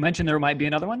 You mentioned there might be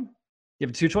another one. You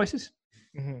have two choices.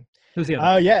 Who's the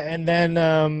other? And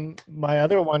then my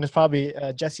other one is probably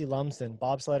Jesse Lumsden,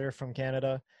 bobsledder from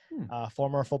Canada.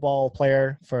 Former football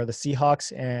player for the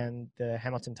Seahawks and the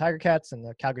Hamilton Tiger Cats and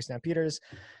the Calgary Stampeders.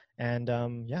 And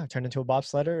turned into a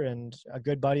bobsledder and a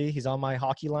good buddy. He's on my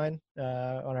hockey line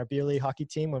on our beer league hockey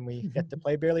team when we get to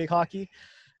play beer league hockey.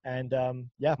 And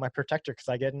my protector because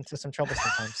I get into some trouble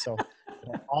sometimes. So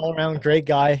all around great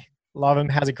guy. Love him.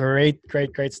 Has a great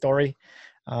story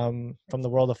from the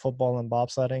world of football and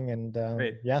bobsledding. And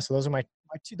so those are my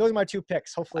those are my two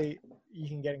picks. Hopefully you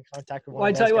can get in contact with one Well, I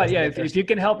of tell those you what, guys yeah, and get if you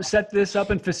can help set this up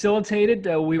and facilitate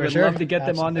it, we For would sure. love to get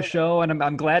them on the Absolutely. show. And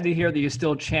I'm glad to hear that you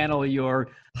still channel your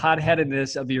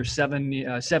hot-headedness of your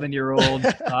seven-year-old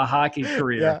hockey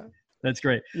career. Yeah. That's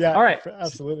great. Yeah. All right.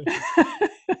 Absolutely.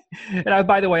 And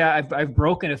by the way, I've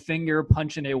broken a finger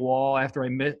punching a wall after I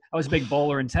was a big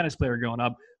bowler and tennis player growing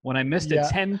up. When I missed a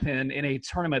 10-pin in a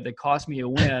tournament that cost me a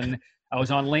win, I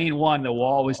was on lane 1. The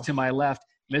wall was to my left.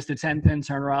 Missed a 10-pin,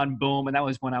 turn around, boom. And that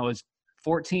was when I was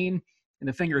 14. And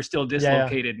the finger is still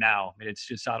dislocated now. I mean, it's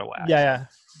just out of whack. Yeah.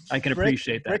 I can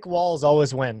appreciate that. Brick walls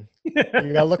always win. You got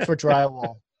to look for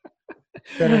drywall.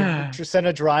 Send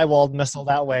a drywalled missile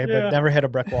that way, but never hit a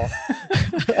brick wall.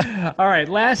 All right,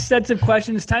 last sets of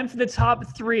questions. Time for the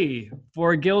top 3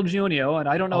 for Gil Junio. And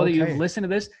I don't know that you've listened to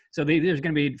this. So there's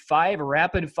going to be 5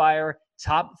 rapid-fire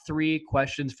top 3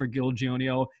 questions for Gil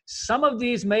Junio. Some of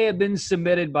these may have been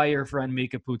submitted by your friend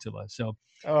Mika Putila. So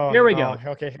here we go.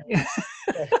 Okay.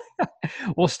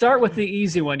 We'll start with the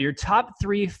easy one. Your top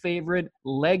 3 favorite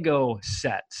Lego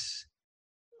sets.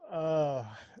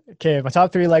 Okay, my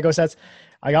top 3 Lego sets.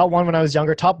 I got one when I was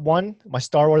younger. Top 1, my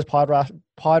Star Wars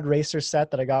Pod Racer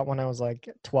set that I got when I was like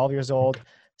 12 years old.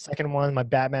 Second one, my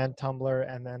Batman tumbler,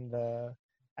 and then the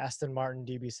Aston Martin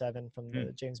DB7 from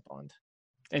the James Bond.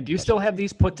 And do you still have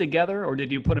these put together, or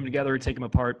did you put them together or take them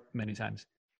apart many times?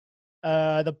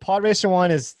 The Pod Racer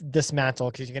one is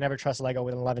dismantled because you can never trust Lego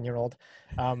with an 11-year-old.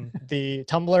 The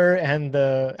tumbler and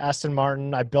the Aston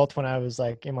Martin I built when I was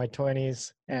like in my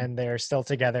 20s, and they're still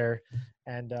together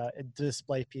and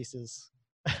display pieces.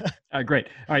 All right, great.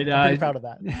 All right, I'm pretty proud of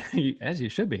that. As you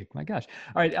should be. My gosh.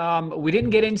 All right, we didn't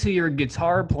get into your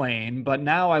guitar playing, but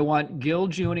now I want Gil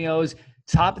Junio's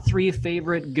top 3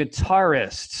 favorite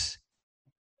guitarists.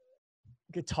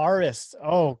 Guitarists.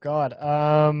 Oh God.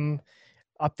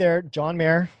 Up there, John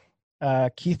Mayer,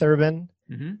 Keith Urban,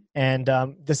 and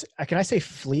can I say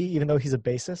Flea, even though he's a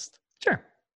bassist? Sure.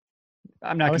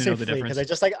 I'm not going to know the difference because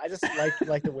I just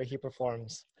like the way he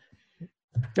performs.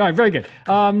 All right, very good.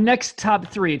 Next, top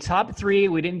 3. Top 3.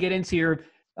 We didn't get into your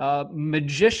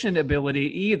magician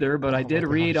ability either, but I did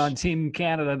read on Team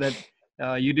Canada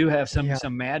that you do have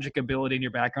some magic ability in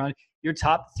your background. Your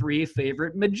top 3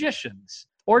 favorite magicians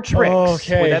or tricks.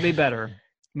 Okay. Would that be better?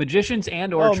 Magicians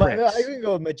and or tricks. I can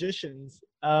go with magicians.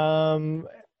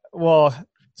 Well,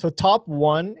 so top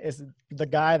 1 is the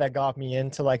guy that got me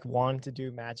into like wanting to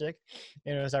do magic,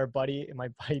 and it was my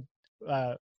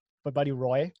buddy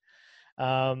Roy.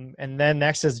 And then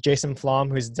next is Jason Flom,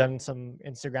 who's done some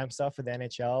Instagram stuff with the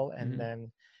NHL, and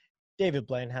then David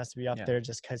Blaine has to be up there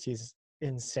just because he's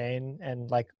insane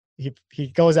and like he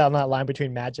goes out on that line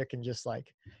between magic and just like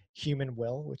human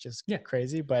will, which is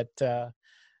crazy, but.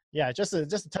 Just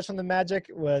to touch on the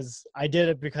magic I did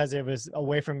it because it was a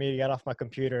way for me to get off my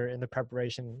computer in the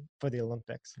preparation for the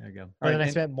Olympics. There you go. And then I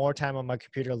spent more time on my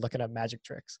computer looking at magic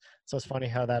tricks. So it's funny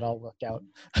how that all worked out.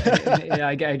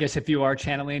 I guess if you are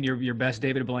channeling your best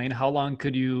David Blaine, how long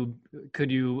could you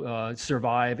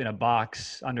survive in a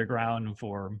box underground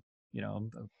for,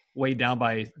 weighed down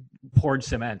by poured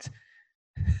cement?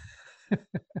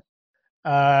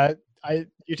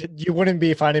 You wouldn't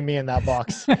be finding me in that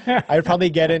box. I'd probably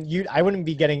get in. I wouldn't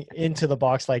be getting into the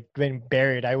box like being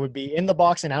buried. I would be in the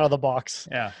box and out of the box.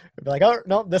 Yeah. I'd be like, oh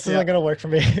no, this isn't going to work for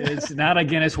me. It's not a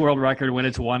Guinness World Record when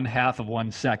it's 1/2 of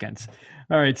 1 second.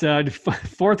 All right. So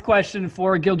 4th question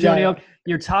for Gil Junio.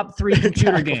 Your top 3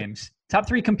 computer games. Top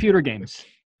 3 computer games.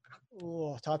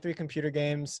 Ooh, top 3 computer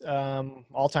games.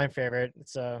 All-time favorite.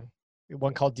 It's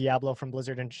one called Diablo from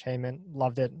Blizzard Entertainment.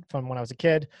 Loved it from when I was a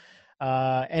kid.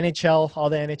 NHL, all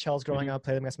the NHLs growing up,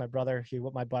 played them against my brother. He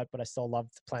whipped my butt, but I still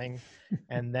loved playing.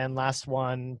 And then last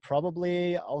one,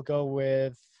 probably I'll go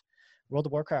with World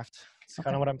of Warcraft. It's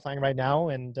kind of what I'm playing right now.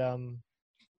 And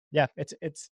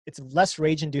it's less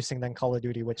rage inducing than Call of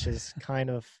Duty, which is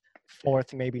kind of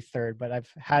 4th, maybe 3rd, but I've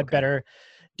had better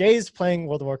days playing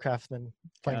World of Warcraft than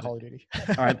playing Call of Duty.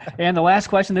 All right. And the last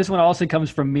question, this one also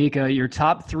comes from Mika. Your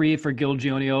top 3 for Gil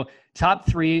Junio, top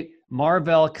 3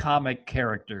 Marvel comic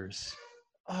characters.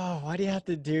 Oh, why do you have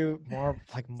to do more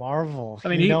like Marvel? I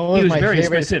mean, he was my very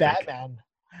specific. Batman.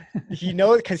 He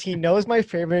knows my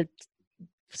favorite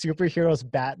superheroes,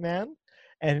 Batman,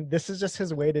 and this is just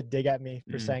his way to dig at me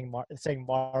for saying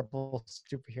Marvel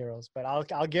superheroes. But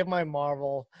I'll give my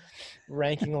Marvel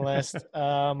ranking list.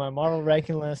 My Marvel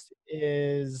ranking list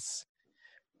is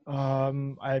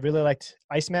I really liked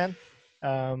Iceman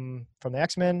from the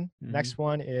X-Men. Next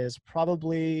one is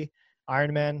probably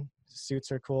Iron Man.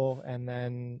 Suits are cool. And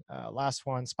then last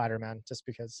one, Spider-Man, just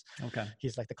because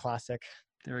he's like the classic.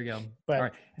 There we go. But, all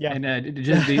right. Yeah. And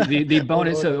just the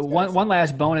bonus. So one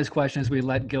last bonus question as we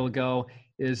let Gil go.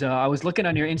 is I was looking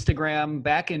on your Instagram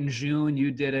back in June. You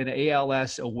did an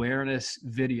ALS awareness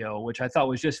video, which I thought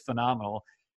was just phenomenal.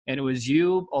 And it was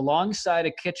you alongside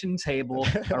a kitchen table,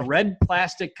 a red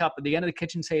plastic cup at the end of the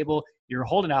kitchen table. You're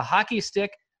holding a hockey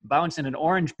stick, bouncing an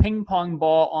orange ping pong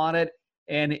ball on it.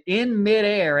 And in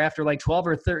midair, after like 12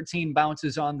 or 13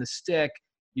 bounces on the stick,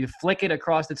 you flick it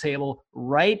across the table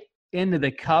right into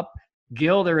the cup.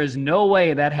 Gil, there is no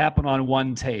way that happened on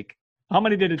one take. How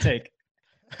many did it take?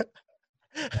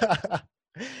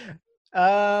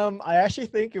 I actually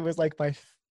think it was like my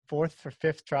fourth or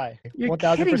fifth try.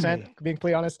 1,000%, being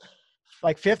completely honest.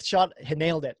 Like fifth shot, he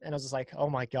nailed it. And I was just like, oh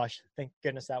my gosh, thank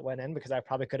goodness that went in, because I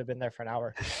probably could have been there for an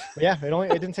hour. But yeah, it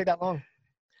didn't take that long.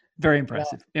 Very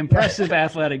impressive. Yeah. Impressive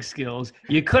athletic skills.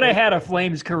 You could have had a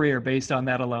Flames career based on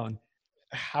that alone.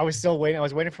 I was still waiting. I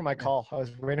was waiting for my call. I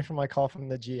was waiting for my call from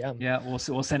the GM. Yeah, we'll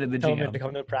send it to the Tell GM. me to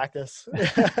come to practice.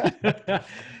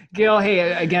 Gil,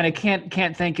 hey, again, I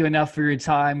can't thank you enough for your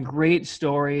time. Great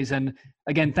stories, and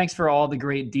again, thanks for all the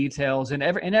great details and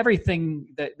everything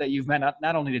that you've meant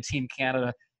not only to Team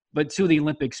Canada but to the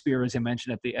Olympic spirit, as I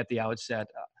mentioned at the outset.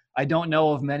 I don't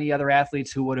know of many other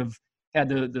athletes who would have had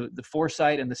the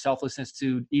foresight and the selflessness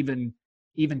to even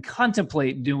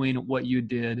contemplate doing what you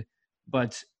did,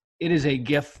 but it is a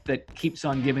gift that keeps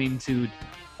on giving to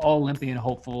all Olympian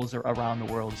hopefuls around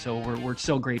the world. So we're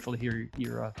so grateful to hear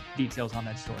your details on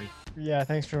that story. Yeah,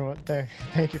 thank you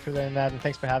for that, and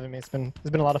thanks for having me. It's been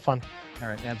a lot of fun. All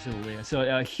right, absolutely.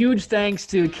 So huge thanks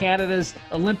to Canada's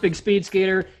Olympic speed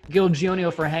skater Gil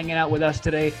Gionio for hanging out with us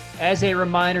today. As a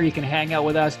reminder, you can hang out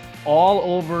with us all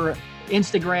over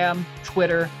Instagram,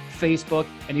 Twitter, Facebook,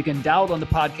 and you can download on the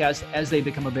podcast as they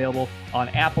become available on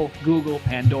Apple, Google,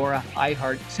 Pandora,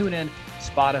 iHeart, TuneIn,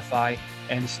 Spotify,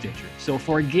 and Stitcher. So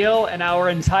for Gil and our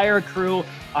entire crew,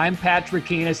 I'm Patrick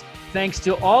Keenis. Thanks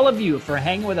to all of you for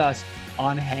hanging with us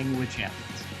on Hanging with Champions.